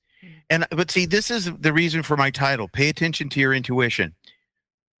 But see, this is the reason for my title, Pay Attention to Your Intuition.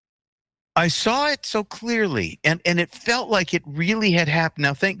 I saw it so clearly, and it felt like it really had happened.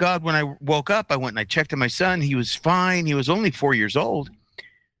 Now, thank God, when I woke up, I went and I checked on my son. He was fine. He was only 4 years old.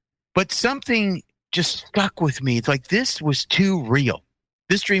 But something just stuck with me. It's like this was too real.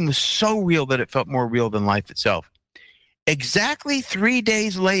 This dream was so real that it felt more real than life itself. Exactly 3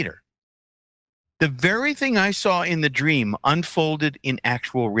 days later, the very thing I saw in the dream unfolded in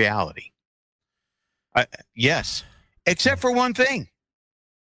actual reality. Yes, except for one thing.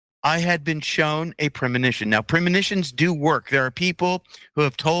 I had been shown a premonition. Now, premonitions do work. There are people who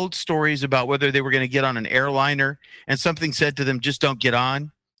have told stories about whether they were going to get on an airliner and something said to them, just don't get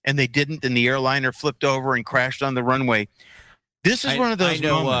on. And they didn't, and the airliner flipped over and crashed on the runway. This is one of those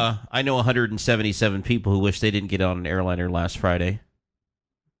moments. I know 177 people who wish they didn't get on an airliner last Friday.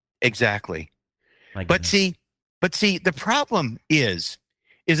 Exactly. But see, the problem is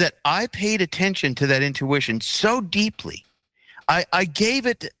that I paid attention to that intuition so deeply. I gave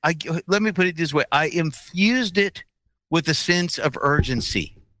it, let me put it this way, I infused it with a sense of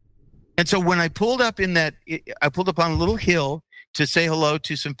urgency. And so when I pulled up on a little hill to say hello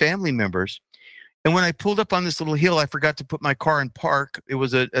to some family members. And when I pulled up on this little hill, I forgot to put my car in park. It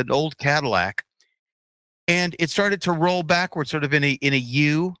was an old Cadillac. And it started to roll backwards, sort of in a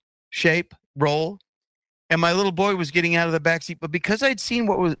U shape roll. And my little boy was getting out of the backseat. But because I'd seen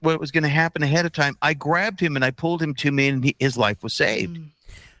what was going to happen ahead of time, I grabbed him and I pulled him to me, and his life was saved.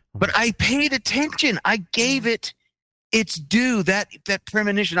 But I paid attention. I gave it its due, that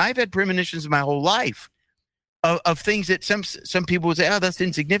premonition. I've had premonitions my whole life. Of things that some people would say, oh, that's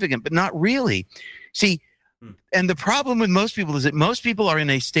insignificant, but not really. See, and the problem with most people is that most people are in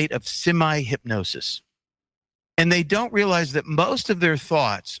a state of semi-hypnosis. And they don't realize that most of their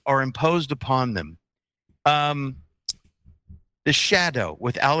thoughts are imposed upon them. The Shadow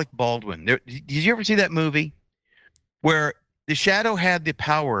with Alec Baldwin. Did you ever see that movie? Where the Shadow had the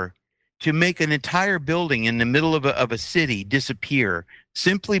power to make an entire building in the middle of a city disappear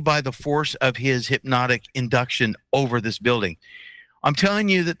simply by the force of his hypnotic induction over this building. I'm telling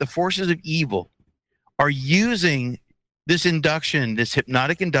you that the forces of evil are using this induction, this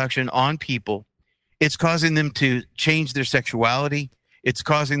hypnotic induction on people. It's causing them to change their sexuality. It's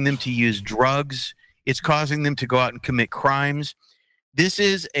causing them to use drugs. It's causing them to go out and commit crimes. This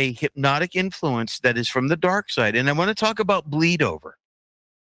is a hypnotic influence that is from the dark side. And I want to talk about bleed over.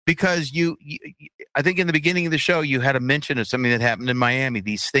 Because I think in the beginning of the show, you had a mention of something that happened in Miami.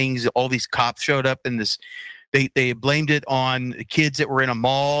 These things, all these cops showed up, and they blamed it on kids that were in a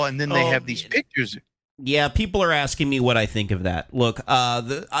mall, and then they have these pictures. Yeah, people are asking me what I think of that. Look,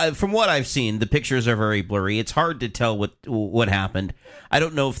 from what I've seen, the pictures are very blurry. It's hard to tell what happened. I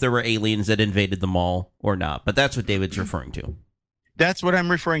don't know if there were aliens that invaded the mall or not, but that's what David's referring to. That's what I'm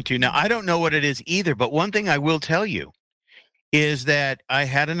referring to. Now, I don't know what it is either, but one thing I will tell you is that I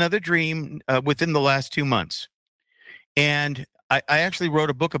had another dream within the last 2 months. And I actually wrote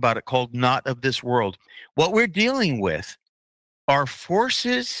a book about it called Not of This World. What we're dealing with are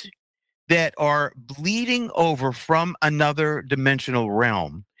forces that are bleeding over from another dimensional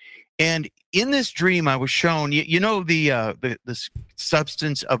realm. And in this dream, I was shown, the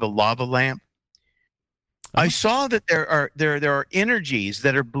substance of a lava lamp? I saw that there are energies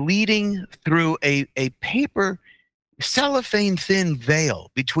that are bleeding through a paper cellophane thin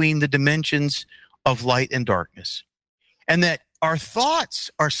veil between the dimensions of light and darkness, and that our thoughts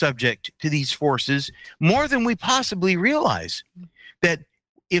are subject to these forces more than we possibly realize. That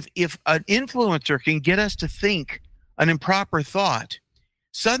if an influencer can get us to think an improper thought,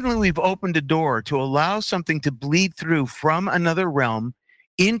 suddenly we've opened a door to allow something to bleed through from another realm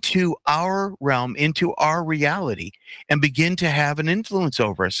into our realm, into our reality, and begin to have an influence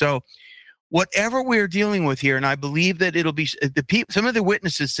over us. So whatever we're dealing with here, and I believe that it'll be some of the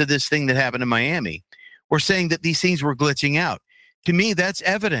witnesses to this thing that happened in Miami were saying that these things were glitching out. To me, that's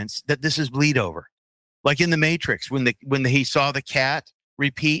evidence that this is bleed over. Like in the Matrix, when he saw the cat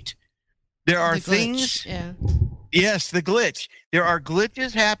repeat, there are things. Yeah. Yes, the glitch. There are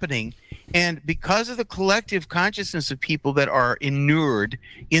glitches happening, and because of the collective consciousness of people that are inured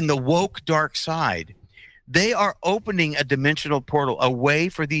in the woke dark side, they are opening a dimensional portal, a way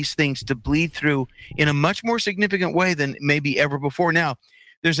for these things to bleed through in a much more significant way than maybe ever before. Now,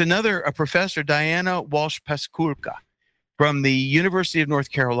 there's a professor, Diana Walsh-Paskulka, from the University of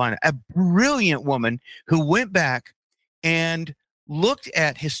North Carolina, a brilliant woman who went back and looked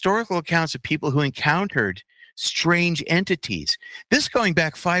at historical accounts of people who encountered strange entities. This going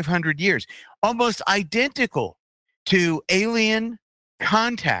back 500 years, almost identical to alien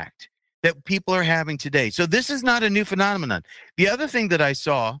contact that people are having today. So this is not a new phenomenon. The other thing that I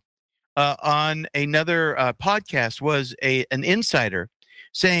saw on another podcast was an insider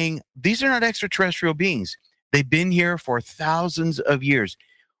saying these are not extraterrestrial beings. They've been here for thousands of years.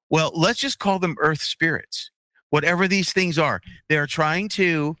 Well, let's just call them Earth spirits. Whatever these things are, they're trying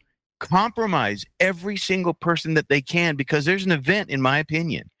to compromise every single person that they can, because there's an event, in my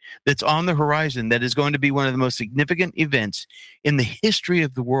opinion, that's on the horizon that is going to be one of the most significant events in the history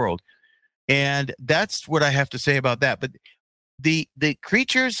of the world. And that's what I have to say about that. But the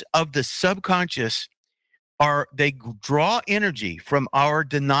creatures of the subconscious they draw energy from our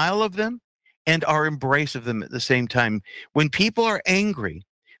denial of them and our embrace of them at the same time. When people are angry,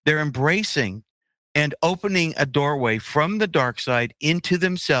 they're embracing and opening a doorway from the dark side into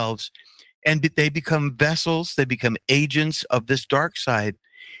themselves, and they become vessels, they become agents of this dark side,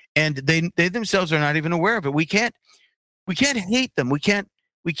 and they themselves are not even aware of it. We can't hate them. We can't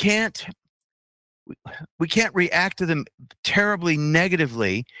react to them terribly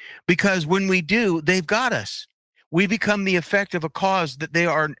negatively, because when we do, they've got us. We become the effect of a cause that they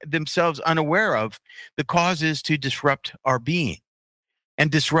are themselves unaware of. The cause is to disrupt our being and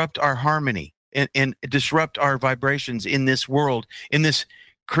disrupt our harmony and disrupt our vibrations in this world, in this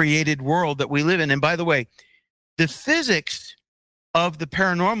created world that we live in. And by the way, the physics of the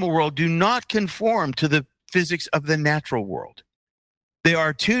paranormal world do not conform to the physics of the natural world. They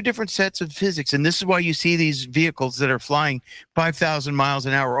are two different sets of physics, and this is why you see these vehicles that are flying 5,000 miles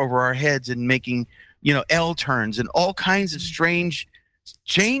an hour over our heads and making, L turns and all kinds of strange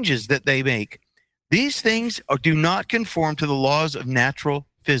changes that they make. These things do not conform to the laws of natural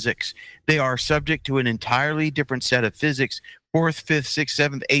physics. They are subject to an entirely different set of physics, 4th, 5th, 6th,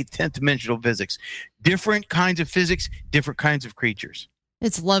 7th, 8th, 10th dimensional physics. Different kinds of physics, different kinds of creatures.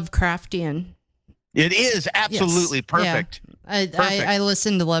 It's Lovecraftian. It is absolutely perfect. Yeah. I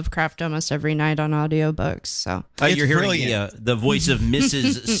listen to Lovecraft almost every night on audiobooks. So you're hearing the voice of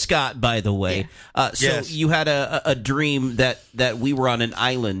Mrs. Scott, by the way. Yes. You had a dream that we were on an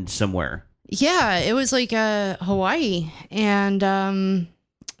island somewhere. Yeah, it was like Hawaii, and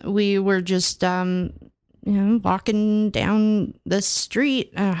we were just walking down the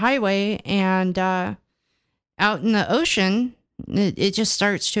street, highway, and out in the ocean, it just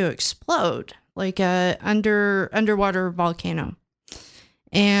starts to explode. Like a underwater volcano.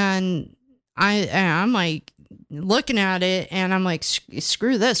 And I'm like looking at it, and I'm like,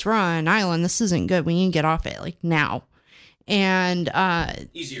 screw this, we're on an island, this isn't good, we need to get off it like now. And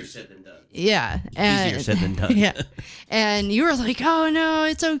easier said than done. Yeah. Easier said than done. Yeah. And you were like, oh no,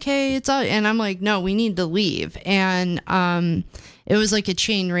 it's okay, it's all, and I'm like, no, we need to leave. And it was like a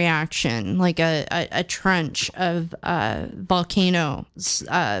chain reaction, like a trench of volcano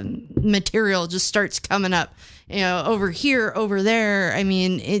material just starts coming up, over here, over there. I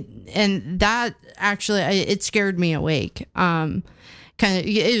mean, that actually, it scared me awake.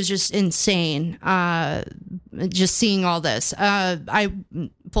 It was just insane. Just seeing all this.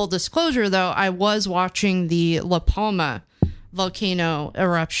 Full disclosure though, I was watching the La Palma volcano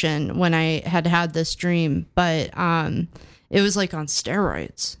eruption when I had this dream, but it was like on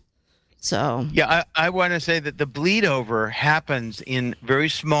steroids. So yeah, I want to say that the bleed over happens in very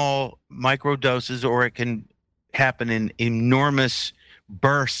small micro doses, or it can happen in enormous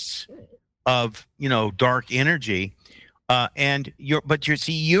bursts of, dark energy. And you're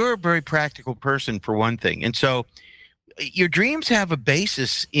a very practical person for one thing. And so your dreams have a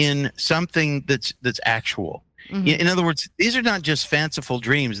basis in something that's actual. Mm-hmm. In other words, these are not just fanciful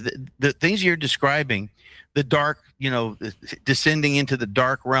dreams. The things you're describing, the dark, descending into the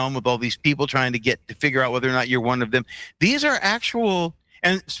dark realm with all these people trying to figure out whether or not you're one of them. These are actual,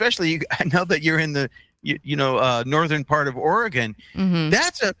 and especially I know that you're in the northern part of Oregon. Mm-hmm.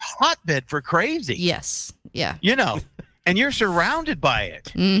 That's a hotbed for crazy. Yes. Yeah. And you're surrounded by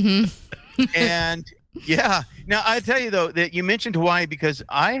it. Mm-hmm. And yeah. Now, I tell you, though, that you mentioned Hawaii because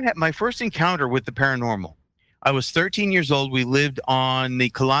I had my first encounter with the paranormal. I was 13 years old. We lived on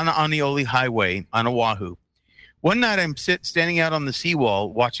the Kalana-Aniole Highway on Oahu. One night, I'm standing out on the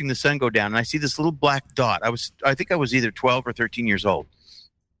seawall watching the sun go down, and I see this little black dot. I think I was either 12 or 13 years old.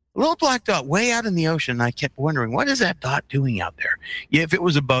 A little black dot way out in the ocean. And I kept wondering, what is that dot doing out there? Yeah, if it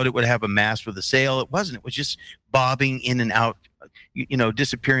was a boat, it would have a mast with a sail. It wasn't. It was just bobbing in and out,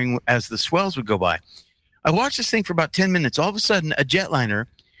 disappearing as the swells would go by. I watched this thing for about 10 minutes. All of a sudden, a jetliner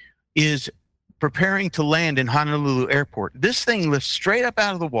is preparing to land in Honolulu Airport. This thing lifts straight up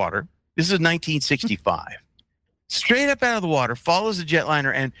out of the water. This is 1965. Straight up out of the water, follows the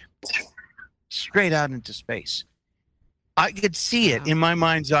jetliner, and straight out into space. I could see it in my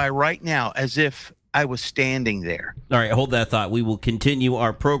mind's eye right now as if I was standing there. All right, hold that thought. We will continue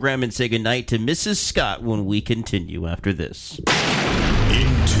our program and say goodnight to Mrs. Scott when we continue after this.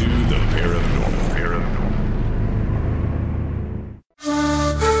 Into the paranormal.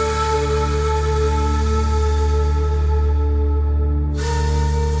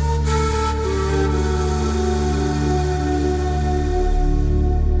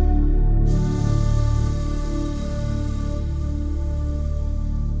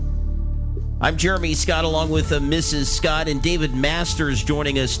 I'm Jeremy Scott, along with Mrs. Scott, and David Masters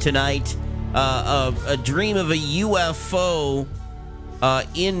joining us tonight. A dream of a UFO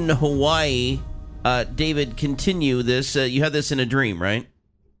in Hawaii. David, continue this. You had this in a dream, right?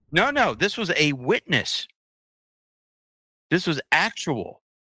 No. This was a witness. This was actual.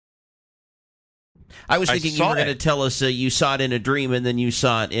 I was thinking you were going to tell us you saw it in a dream and then you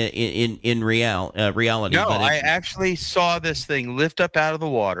saw it in reality. No, I actually saw this thing lift up out of the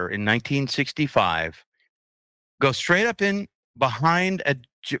water in 1965, go straight up in behind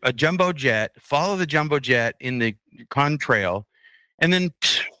a jumbo jet, follow the jumbo jet in the contrail, and then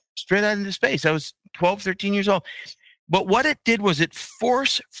straight out into space. I was 12, 13 years old. But what it did was it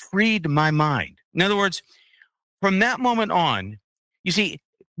force-freed my mind. In other words, from that moment on, you see,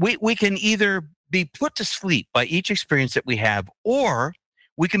 we can either be put to sleep by each experience that we have, or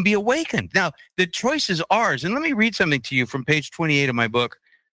we can be awakened. Now, the choice is ours. And let me read something to you from page 28 of my book,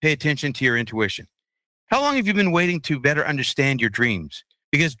 Pay Attention to Your Intuition. How long have you been waiting to better understand your dreams?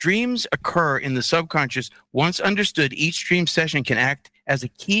 Because dreams occur in the subconscious. Once understood, each dream session can act as a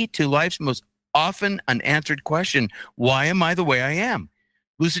key to life's most often unanswered question: why am I the way I am?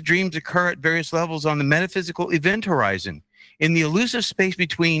 Lucid dreams occur at various levels on the metaphysical event horizon, in the elusive space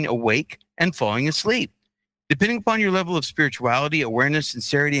between awake and falling asleep. Depending upon your level of spirituality, awareness,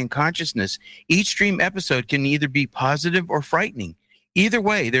 sincerity, and consciousness, each dream episode can either be positive or frightening. Either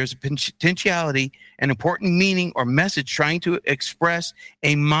way, there's a potentiality, an important meaning or message trying to express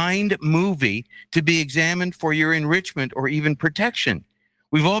a mind movie to be examined for your enrichment or even protection.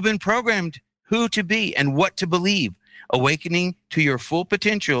 We've all been programmed who to be and what to believe. Awakening to your full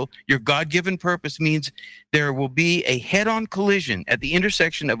potential, your God-given purpose, means there will be a head-on collision at the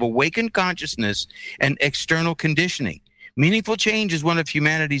intersection of awakened consciousness and external conditioning. Meaningful change is one of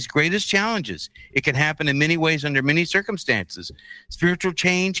humanity's greatest challenges. It can happen in many ways under many circumstances. Spiritual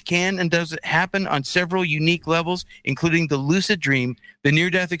change can and does happen on several unique levels, including the lucid dream, the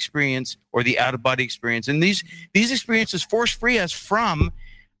near-death experience, or the out-of-body experience. And these experiences force-free us from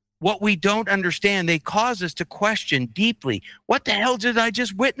what we don't understand. They cause us to question deeply, what the hell did I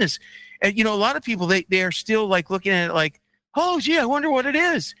just witness? And, a lot of people, they are still like looking at it like, oh, gee, I wonder what it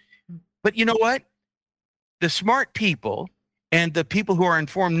is. But you know what? The smart people and the people who are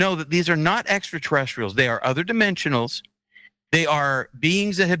informed know that these are not extraterrestrials. They are other dimensionals. They are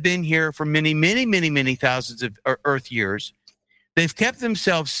beings that have been here for many, many, many, many thousands of Earth years. They've kept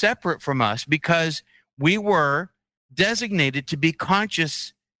themselves separate from us because we were designated to be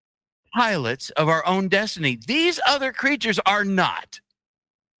conscious pilots of our own destiny. These other creatures are not.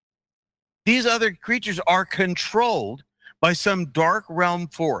 These other creatures are controlled by some dark realm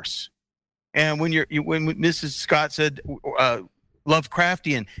force. And when Mrs. Scott said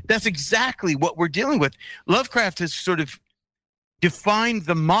Lovecraftian, that's exactly what we're dealing with. Lovecraft has sort of defined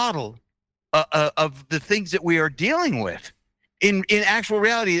the model of the things that we are dealing with in actual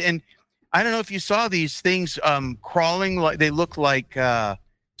reality. And I don't know if you saw these things crawling like they look like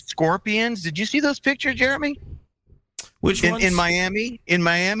scorpions. Did you see those pictures, Jeremy? Which ones? In Miami? In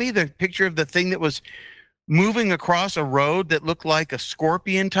Miami, the picture of the thing that was moving across a road that looked like a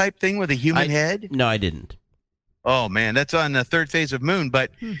scorpion type thing with a human head? No, I didn't. Oh, man, that's on the third phase of Moon.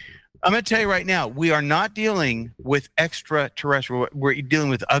 But I'm going to tell you right now, we are not dealing with extraterrestrial. We're dealing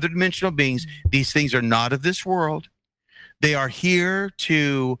with other dimensional beings. These things are not of this world. They are here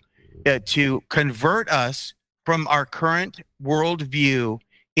to convert us from our current worldview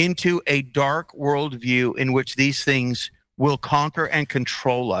into a dark worldview in which these things will conquer and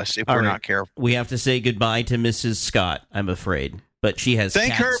control us if we're not careful. We have to say goodbye to Mrs. Scott, I'm afraid. But she has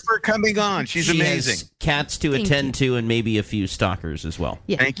Thank her for coming on. She's amazing. Has cats to attend to and maybe a few stalkers as well.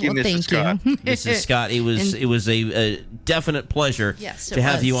 Yeah, thank you, Mrs. Scott. Mrs. Scott, it was a definite pleasure to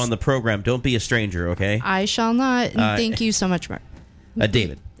have you on the program. Don't be a stranger, okay? I shall not. Thank you so much, Mark.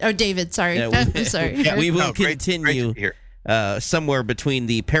 David. Oh, David, sorry. I'm sorry. We will continue somewhere between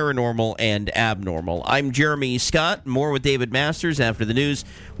the paranormal and abnormal. I'm Jeremy Scott. More with David Masters after the news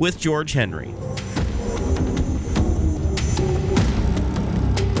with George Henry.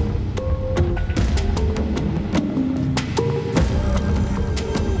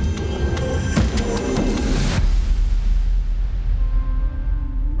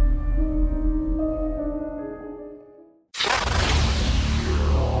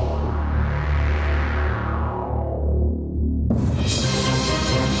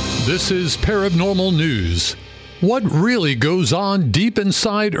 This is Paranormal News. What really goes on deep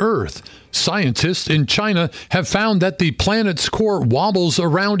inside Earth? Scientists in China have found that the planet's core wobbles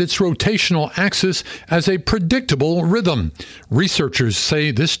around its rotational axis as a predictable rhythm. Researchers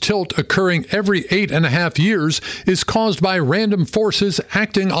say this tilt occurring every 8.5 years is caused by random forces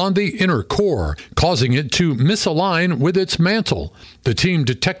acting on the inner core, causing it to misalign with its mantle. The team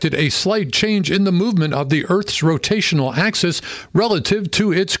detected a slight change in the movement of the Earth's rotational axis relative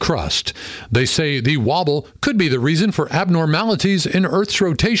to its crust. They say the wobble could be the reason for abnormalities in Earth's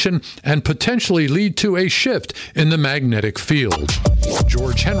rotation and potentially lead to a shift in the magnetic field.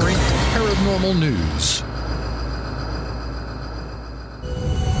 George Henry, Paranormal News.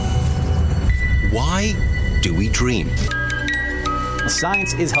 Why do we dream?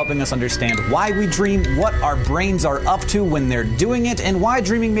 Science is helping us understand why we dream, what our brains are up to when they're doing it, and why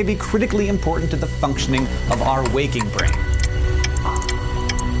dreaming may be critically important to the functioning of our waking brain.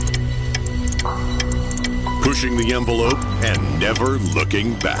 Pushing the envelope and never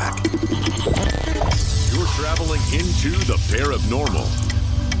looking back. You're traveling into the paranormal.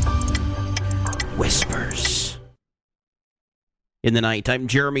 Whispers in the night. I'm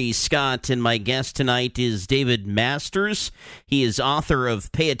Jeremy Scott, and my guest tonight is David Masters. He is author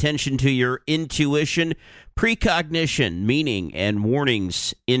of Pay Attention to Your Intuition, Precognition, Meaning and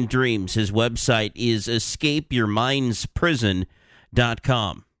Warnings in Dreams. His website is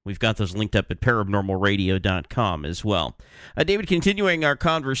escapeyourmindsprison.com. We've got those linked up at paranormalradio.com as well. David, continuing our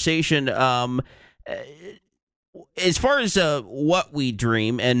conversation, as far as what we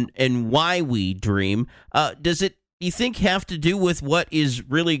dream and why we dream, does it, you think, have to do with what is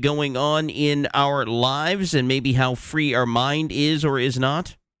really going on in our lives and maybe how free our mind is or is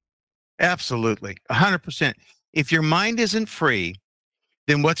not? Absolutely, 100%. If your mind isn't free,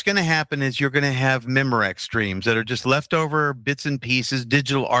 then what's going to happen is you're going to have Memorex dreams that are just leftover bits and pieces,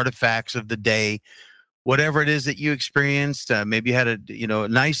 digital artifacts of the day, whatever it is that you experienced. Maybe you had a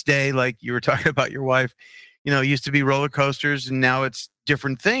nice day, like you were talking about your wife. It used to be roller coasters, and now it's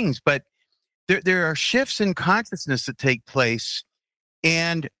different things. But there are shifts in consciousness that take place,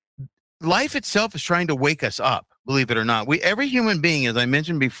 and life itself is trying to wake us up, believe it or not. Every human being, as I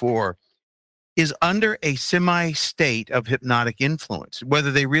mentioned before, is under a semi-state of hypnotic influence,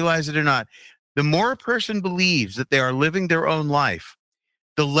 whether they realize it or not. The more a person believes that they are living their own life,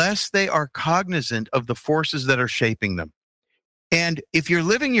 the less they are cognizant of the forces that are shaping them. And if you're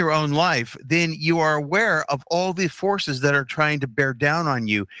living your own life, then you are aware of all the forces that are trying to bear down on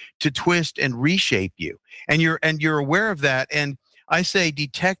you to twist and reshape you. And you're aware of that. And I say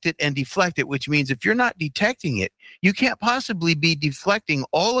detect it and deflect it, which means if you're not detecting it, you can't possibly be deflecting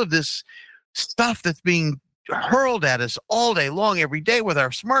all of this stuff that's being hurled at us all day long, every day with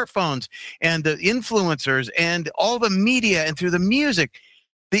our smartphones and the influencers and all the media and through the music.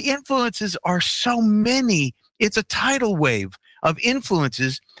 The influences are so many. It's a tidal wave of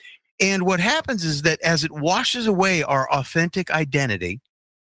influences. And what happens is that as it washes away our authentic identity,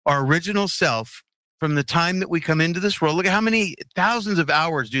 our original self, from the time that we come into this world, look at how many thousands of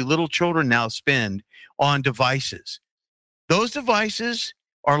hours do little children now spend on devices. Those devices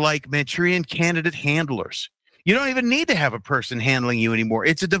are like Manchurian candidate handlers. You don't even need to have a person handling you anymore.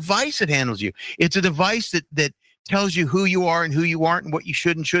 It's a device that handles you. It's a device that tells you who you are and who you aren't and what you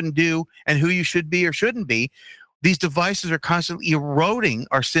should and shouldn't do and who you should be or shouldn't be. These devices are constantly eroding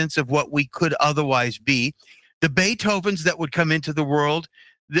our sense of what we could otherwise be. The Beethovens that would come into the world,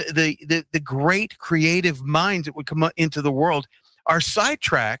 the great creative minds that would come into the world are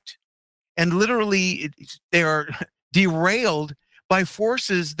sidetracked, and literally they are derailed by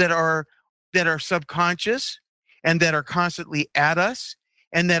forces that are subconscious and that are constantly at us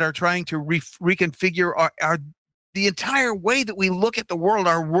and that are trying to reconfigure our the entire way that we look at the world,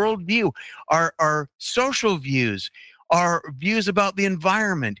 our worldview, our social views, our views about the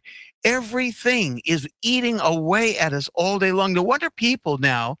environment. Everything is eating away at us all day long. No wonder people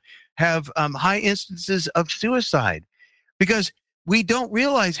now have high instances of suicide, because we don't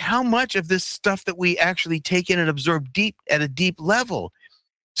realize how much of this stuff that we actually take in and absorb at a deep level.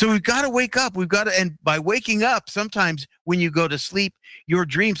 So we've got to wake up. And by waking up, sometimes when you go to sleep, your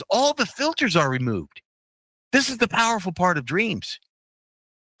dreams, all the filters are removed. This is the powerful part of dreams.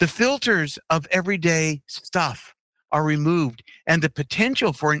 The filters of everyday stuff are removed, and the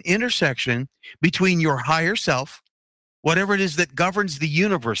potential for an intersection between your higher self, whatever it is that governs the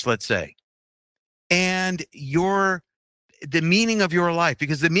universe, let's say, and the meaning of your life,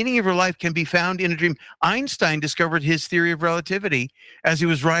 because the meaning of your life can be found in a dream. Einstein discovered his theory of relativity as he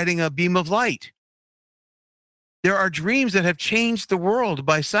was riding a beam of light. There are dreams that have changed the world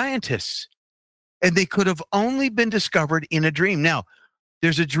by scientists, and they could have only been discovered in a dream. Now,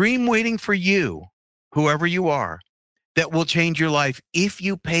 there's a dream waiting for you, whoever you are, that will change your life if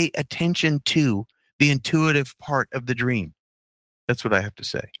you pay attention to the intuitive part of the dream. That's what I have to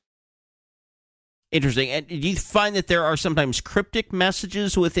say. Interesting. And do you find that there are sometimes cryptic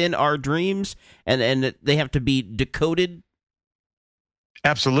messages within our dreams and that they have to be decoded?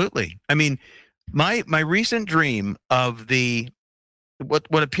 Absolutely. I mean, my recent dream of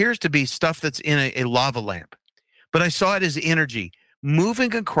what appears to be stuff that's in a lava lamp, but I saw it as energy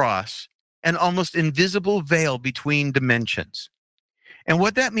moving across an almost invisible veil between dimensions. And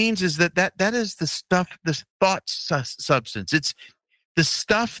what that means is that is the stuff, this thought substance. It's the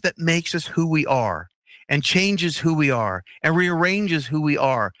stuff that makes us who we are and changes who we are and rearranges who we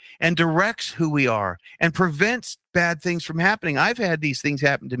are and directs who we are and prevents bad things from happening. I've had these things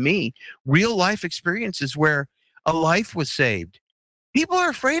happen to me, real life experiences where a life was saved. People are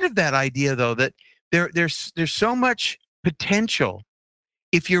afraid of that idea, though, that there's so much potential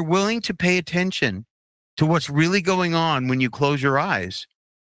if you're willing to pay attention to what's really going on when you close your eyes.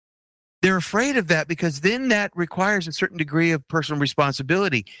 They're afraid of that because then that requires a certain degree of personal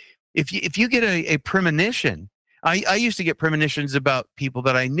responsibility. If you get a premonition, I used to get premonitions about people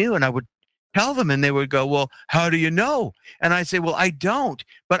that I knew, and I would tell them, and they would go, "Well, how do you know?" And I say, "Well, I don't,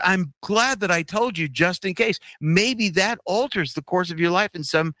 but I'm glad that I told you just in case. Maybe that alters the course of your life in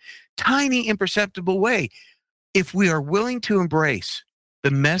some tiny, imperceptible way." If we are willing to embrace the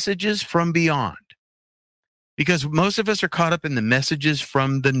messages from beyond, because most of us are caught up in the messages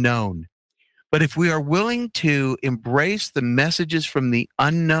from the known. But if we are willing to embrace the messages from the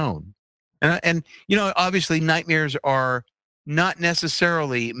unknown, and obviously nightmares are not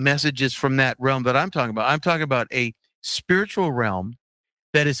necessarily messages from that realm that I'm talking about. I'm talking about a spiritual realm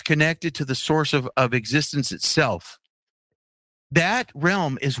that is connected to the source of existence itself. That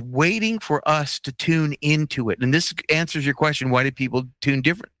realm is waiting for us to tune into it. And this answers your question, why do people tune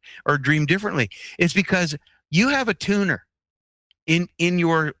different or dream differently? It's because you have a tuner in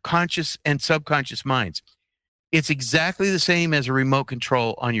your conscious and subconscious minds. It's exactly the same as a remote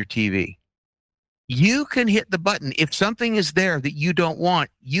control on your TV. You can hit the button. If something is there that you don't want,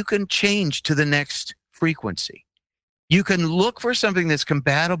 you can change to the next frequency. You can look for something that's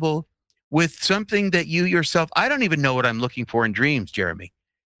compatible with something that you yourself, I don't even know what I'm looking for in dreams, Jeremy,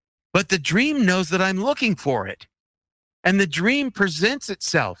 but the dream knows that I'm looking for it. And the dream presents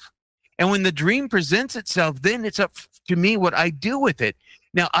itself. And when the dream presents itself, then it's up to me what I do with it.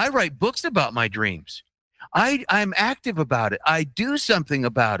 Now, I write books about my dreams. I'm active about it. I do something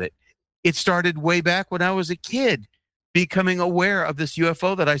about it. It started way back when I was a kid, becoming aware of this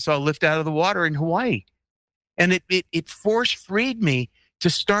UFO that I saw lift out of the water in Hawaii. And it force-freed me to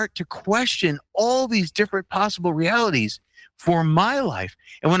start to question all these different possible realities for my life.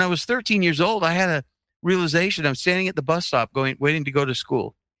 And when I was 13 years old, I had a realization. I'm standing at the bus stop waiting to go to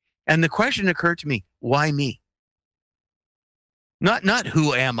school. And the question occurred to me, why me? Not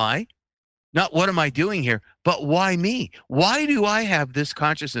who am I? Not what am I doing here? But why me? Why do I have this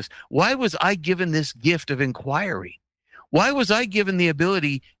consciousness? Why was I given this gift of inquiry? Why was I given the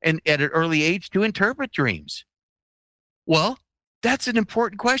ability at an early age to interpret dreams? Well, that's an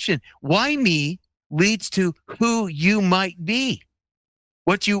important question. Why me leads to who you might be.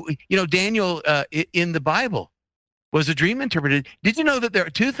 Daniel in the Bible was a dream interpreted. Did you know that there are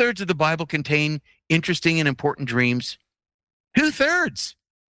 2/3 of the Bible contain interesting and important dreams? 2/3.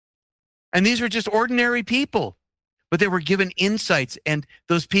 And these were just ordinary people, but they were given insights, and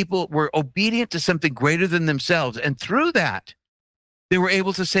those people were obedient to something greater than themselves. And through that, they were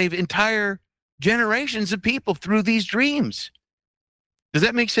able to save entire generations of people through these dreams. Does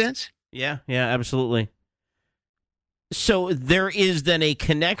that make sense? Yeah, absolutely. So there is then a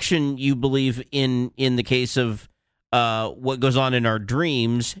connection, you believe, in the case of what goes on in our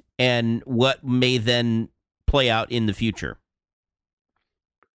dreams and what may then play out in the future.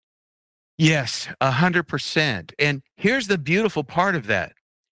 Yes, 100%. And here's the beautiful part of that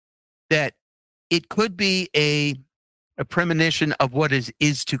it could be a premonition of what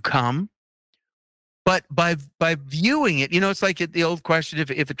is to come. But by viewing it, it's like the old question,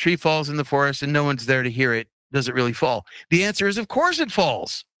 if a tree falls in the forest and no one's there to hear it, does it really fall? The answer is, of course it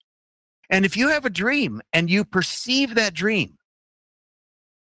falls. And if you have a dream and you perceive that dream,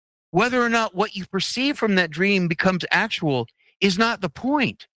 whether or not what you perceive from that dream becomes actual is not the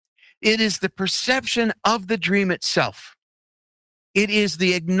point. It is the perception of the dream itself. It is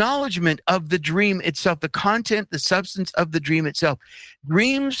the acknowledgement of the dream itself, the content, the substance of the dream itself.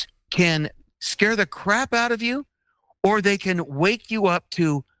 Dreams can scare the crap out of you, or they can wake you up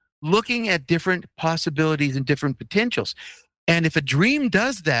to looking at different possibilities and different potentials. And if a dream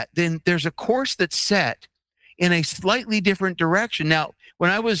does that, then there's a course that's set in a slightly different direction. Now,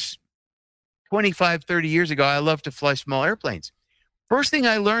 when I was 25, 30 years ago, I loved to fly small airplanes. First thing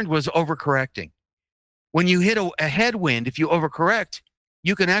I learned was overcorrecting. When you hit a headwind, if you overcorrect,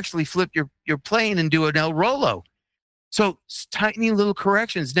 you can actually flip your plane and do an El Rolo. So tiny little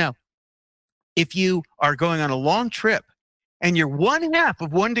corrections. Now, if you are going on a long trip and you're 1/2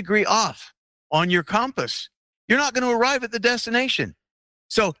 of 1 degree off on your compass, you're not going to arrive at the destination.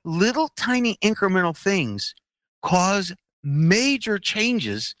 So little tiny incremental things cause major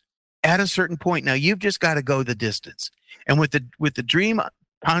changes at a certain point. Now, you've just got to go the distance. And with the dream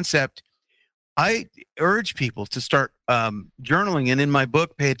concept, I urge people to start journaling. And in my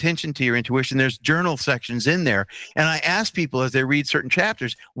book, Pay Attention to Your Intuition, there's journal sections in there. And I ask people as they read certain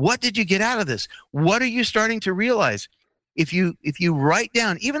chapters, what did you get out of this? What are you starting to realize? If you write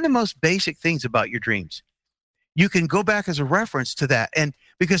down even the most basic things about your dreams, you can go back as a reference to that. And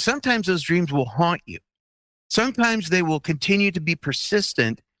because sometimes those dreams will haunt you. Sometimes they will continue to be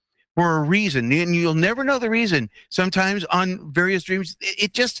persistent for a reason, and you'll never know the reason. Sometimes on various dreams,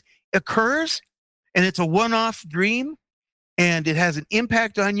 it just occurs, and it's a one-off dream, and it has an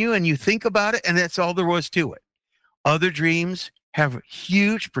impact on you, and you think about it, and that's all there was to it. Other dreams have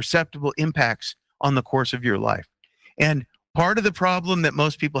huge perceptible impacts on the course of your life. And part of the problem that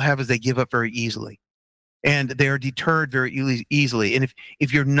most people have is they give up very easily, and they are deterred very easily. And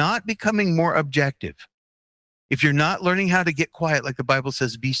if you're not becoming more objective, if you're not learning how to get quiet, like the Bible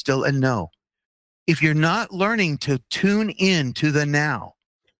says, be still and know. If you're not learning to tune in to the now,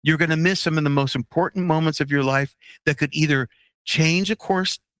 you're going to miss some of the most important moments of your life that could either change a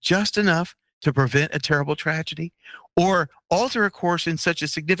course just enough to prevent a terrible tragedy, or alter a course in such a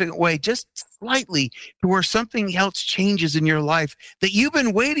significant way, just slightly, to where something else changes in your life that you've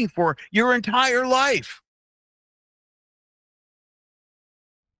been waiting for your entire life.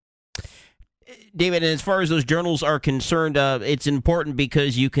 David, and as far as those journals are concerned, it's important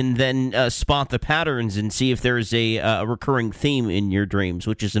because you can then spot the patterns and see if there's a recurring theme in your dreams,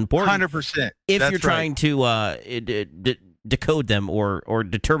 which is important. 100%. If That's you're trying to decode them or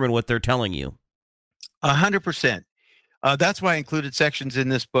determine what they're telling you. 100%. That's why I included sections in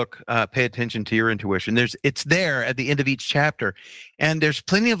this book, Pay Attention to Your Intuition. It's there at the end of each chapter, and there's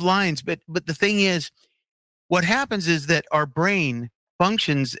plenty of lines. But the thing is, what happens is that our brain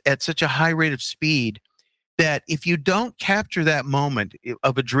functions at such a high rate of speed that if you don't capture that moment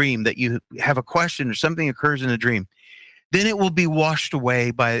of a dream, that you have a question or something occurs in a dream, then it will be washed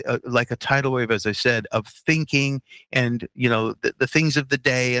away by like a tidal wave, as I said, of thinking and, the things of the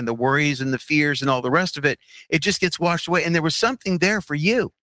day and the worries and the fears and all the rest of it. It just gets washed away. And there was something there for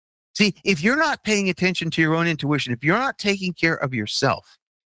you. See, if you're not paying attention to your own intuition, if you're not taking care of yourself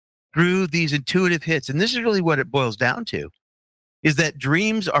through these intuitive hits, and this is really what it boils down to, is that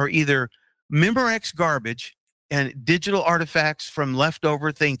dreams are either Memorex garbage and digital artifacts from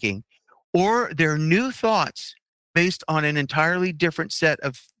leftover thinking, or they're new thoughts based on an entirely different set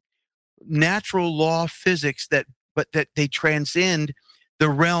of natural law physics that they transcend the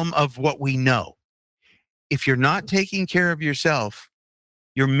realm of what we know. If you're not taking care of yourself,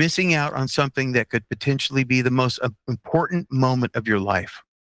 you're missing out on something that could potentially be the most important moment of your life.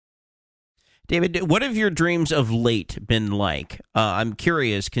 David, what have your dreams of late been like? I'm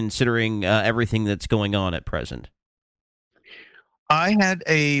curious, considering everything that's going on at present. I had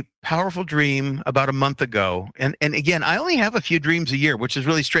a powerful dream about a month ago. And again, I only have a few dreams a year, which is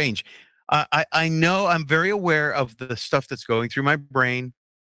really strange. I know I'm very aware of the stuff that's going through my brain.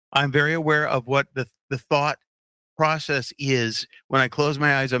 I'm very aware of what the thought process is when I close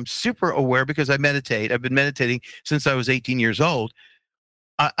my eyes. I'm super aware because I meditate. I've been meditating since I was 18 years old.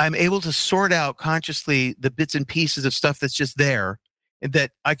 I'm able to sort out consciously the bits and pieces of stuff that's just there that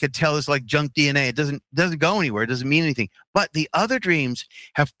I could tell is like junk DNA. It doesn't go anywhere. It doesn't mean anything. But the other dreams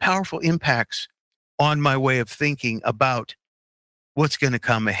have powerful impacts on my way of thinking about what's going to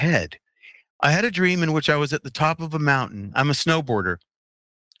come ahead. I had a dream in which I was at the top of a mountain. I'm a snowboarder.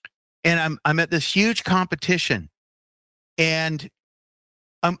 And I'm at this huge competition. And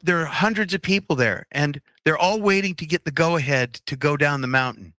there are hundreds of people there. And they're all waiting to get the go-ahead to go down the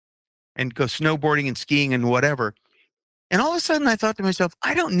mountain and go snowboarding and skiing and whatever. And all of a sudden, I thought to myself,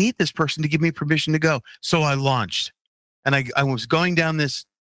 I don't need this person to give me permission to go. So I launched. And I was going down the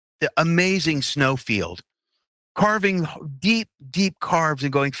amazing snow field, carving deep, deep carves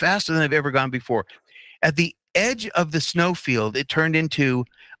and going faster than I've ever gone before. At the edge of the snow field, it turned into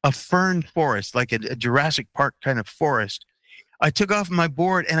a fern forest, like a Jurassic Park kind of forest. I took off my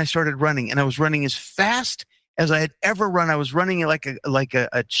board and I started running, and I was running as fast as I had ever run. I was running like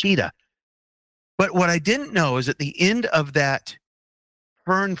a cheetah. But what I didn't know is at the end of that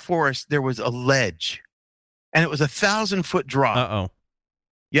fern forest, there was a ledge, and it was 1,000-foot drop. Uh-oh.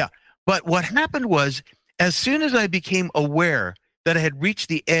 Yeah. But what happened was, as soon as I became aware that I had reached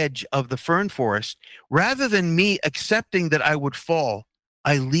the edge of the fern forest, rather than me accepting that I would fall,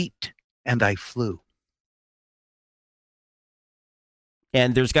 I leaped and I flew.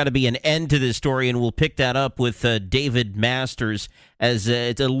 And there's got to be an end to this story, and we'll pick that up with David Masters as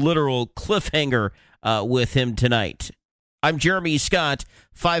it's a literal cliffhanger with him tonight. I'm Jeremy Scott,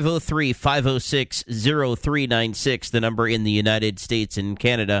 503-506-0396, the number in the United States and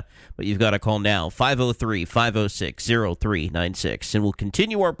Canada, but you've got to call now, 503-506-0396. And we'll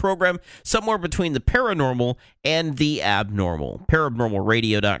continue our program somewhere between the paranormal and the abnormal.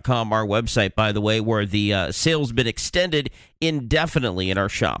 Paranormalradio.com, our website, by the way, where the sale's been extended indefinitely in our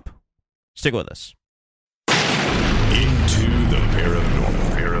shop. Stick with us. Into the paranormal.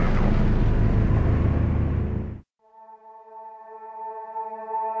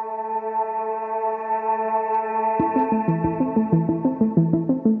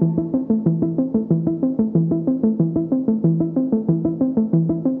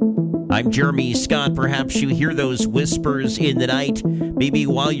 I'm Jeremy Scott. Perhaps you hear those whispers in the night, maybe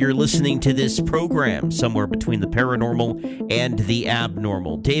while you're listening to this program, somewhere between the paranormal and the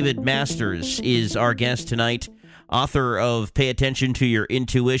abnormal. David Masters is our guest tonight, author of Pay Attention to Your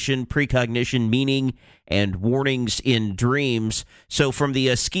Intuition, Precognition, Meaning, and Warnings in Dreams. So from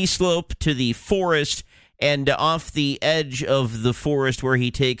the ski slope to the forest, and off the edge of the forest where he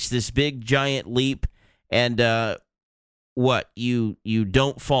takes this big, giant leap, and you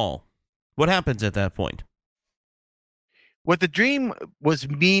don't fall. What happens at that point? What the dream was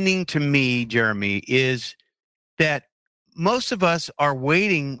meaning to me, Jeremy, is that most of us are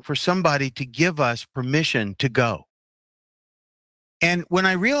waiting for somebody to give us permission to go. And when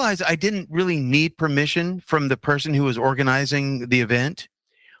I realized I didn't really need permission from the person who was organizing the event,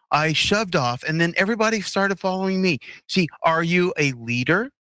 I shoved off, and then everybody started following me. See, are you a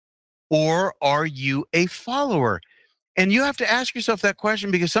leader or are you a follower? And you have to ask yourself that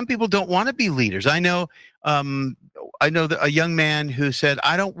question, because some people don't want to be leaders. I know that a young man who said,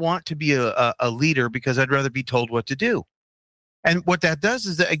 I don't want to be a leader because I'd rather be told what to do. And what that does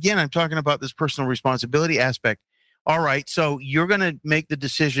is that, again, I'm talking about this personal responsibility aspect. All right, so you're going to make the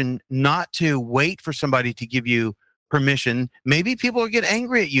decision not to wait for somebody to give you permission. Maybe people will get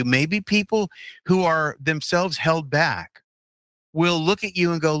angry at you. Maybe people who are themselves held back will look at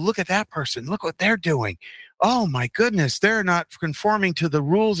you and go, look at that person. Look what they're doing. Oh my goodness, they're not conforming to the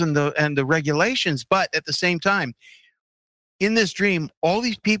rules and the regulations. But at the same time, in this dream, all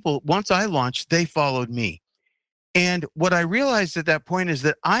these people, once I launched, they followed me. And what I realized at that point is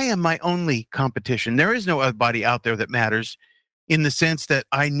that I am my only competition. There is no other body out there that matters, in the sense that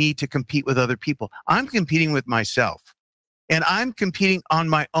I need to compete with other people. I'm competing with myself, and I'm competing on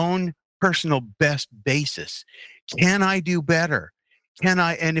my own personal best basis. Can I do better?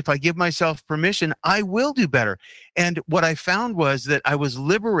 And if I give myself permission, I will do better. And what I found was that I was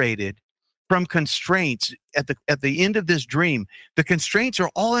liberated from constraints at the end of this dream. The constraints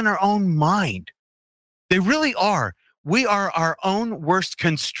are all in our own mind. They really are. We are our own worst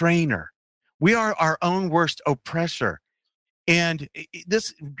constrainer. We are our own worst oppressor. And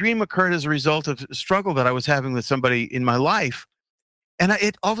this dream occurred as a result of a struggle that I was having with somebody in my life. And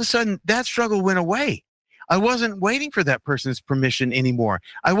all of a sudden, that struggle went away. I wasn't waiting for that person's permission anymore.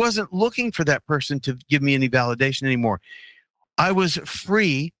 I wasn't looking for that person to give me any validation anymore. I was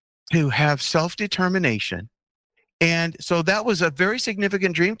free to have self-determination. And so that was a very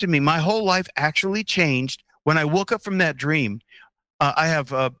significant dream to me. My whole life actually changed when I woke up from that dream. I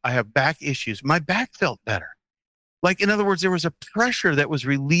have back issues. My back felt better. Like, in other words, there was a pressure that was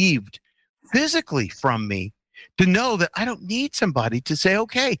relieved physically from me to know that I don't need somebody to say,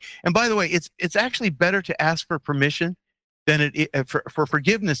 okay. And by the way, it's actually better to ask for permission than for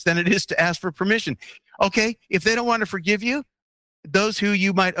forgiveness than it is to ask for permission. Okay, if they don't want to forgive you, those who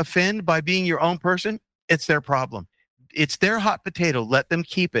you might offend by being your own person, it's their problem. It's their hot potato. Let them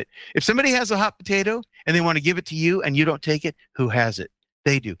keep it. If somebody has a hot potato and they want to give it to you and you don't take it, who has it?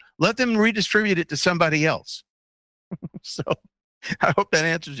 They do. Let them redistribute it to somebody else. So I hope that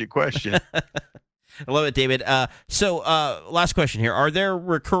answers your question. I love it, David. So last question here. Are there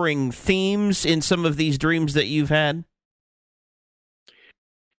recurring themes in some of these dreams that you've had?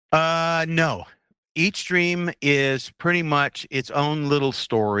 No. Each dream is pretty much its own little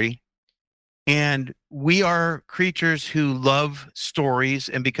story. And we are creatures who love stories.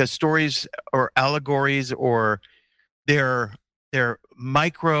 And because stories are allegories or they're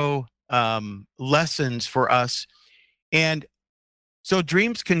micro lessons for us. And so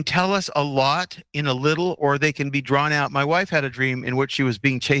dreams can tell us a lot in a little, or they can be drawn out. My wife had a dream in which she was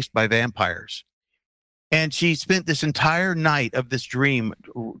being chased by vampires. And she spent this entire night of this dream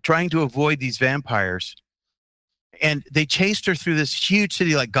trying to avoid these vampires. And they chased her through this huge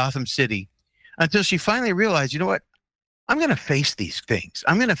city like Gotham City until she finally realized, you know what? I'm going to face these things.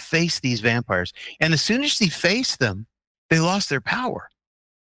 I'm going to face these vampires. And as soon as she faced them, they lost their power.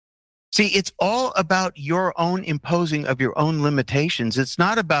 See, it's all about your own imposing of your own limitations. It's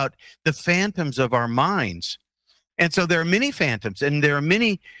not about the phantoms of our minds. And so there are many phantoms, and there are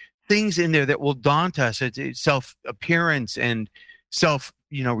many things in there that will daunt us. It's self-appearance and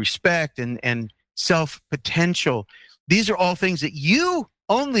self-respect and self-potential. These are all things that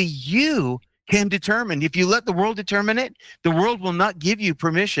only you can determine. If you let the world determine it, the world will not give you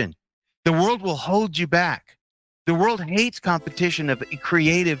permission. The world will hold you back. The world hates competition of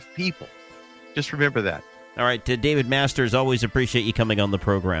creative people. Just remember that. All right, David Masters, always appreciate you coming on the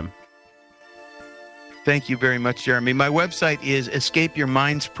program. Thank you very much, Jeremy. My website is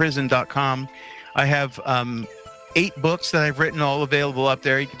escapeyourmindsprison.com. I have 8 books that I've written, all available up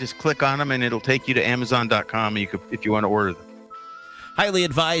there. You can just click on them, and it'll take you to Amazon.com if you want to order them. Highly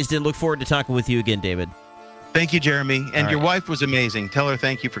advised, and look forward to talking with you again, David. Thank you, Jeremy. And your wife was amazing. Tell her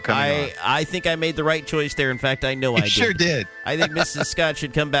thank you for coming on. I think I made the right choice there. In fact, I know I did. You sure did. I think Mrs. Scott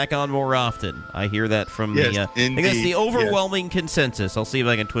should come back on more often. I hear that from I think that's the overwhelming consensus. I'll see if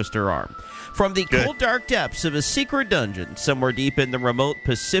I can twist her arm. From the cold, dark depths of a secret dungeon somewhere deep in the remote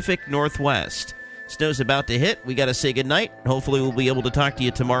Pacific Northwest. Snow's about to hit. We got to say goodnight. Hopefully we'll be able to talk to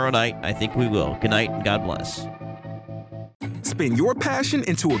you tomorrow night. I think we will. Good night and God bless. Spin your passion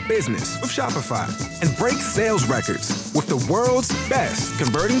into a business with Shopify and break sales records with the world's best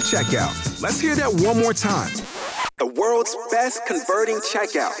converting checkout. Let's hear that one more time. The world's best converting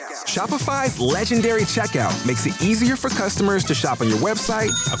checkout. Shopify's legendary checkout makes it easier for customers to shop on your website,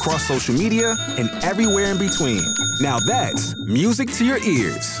 across social media, and everywhere in between. Now that's music to your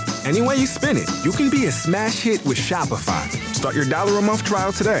ears. Any way you spin it, you can be a smash hit with Shopify. Start your $1 a month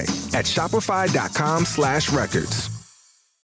trial today at shopify.com/records.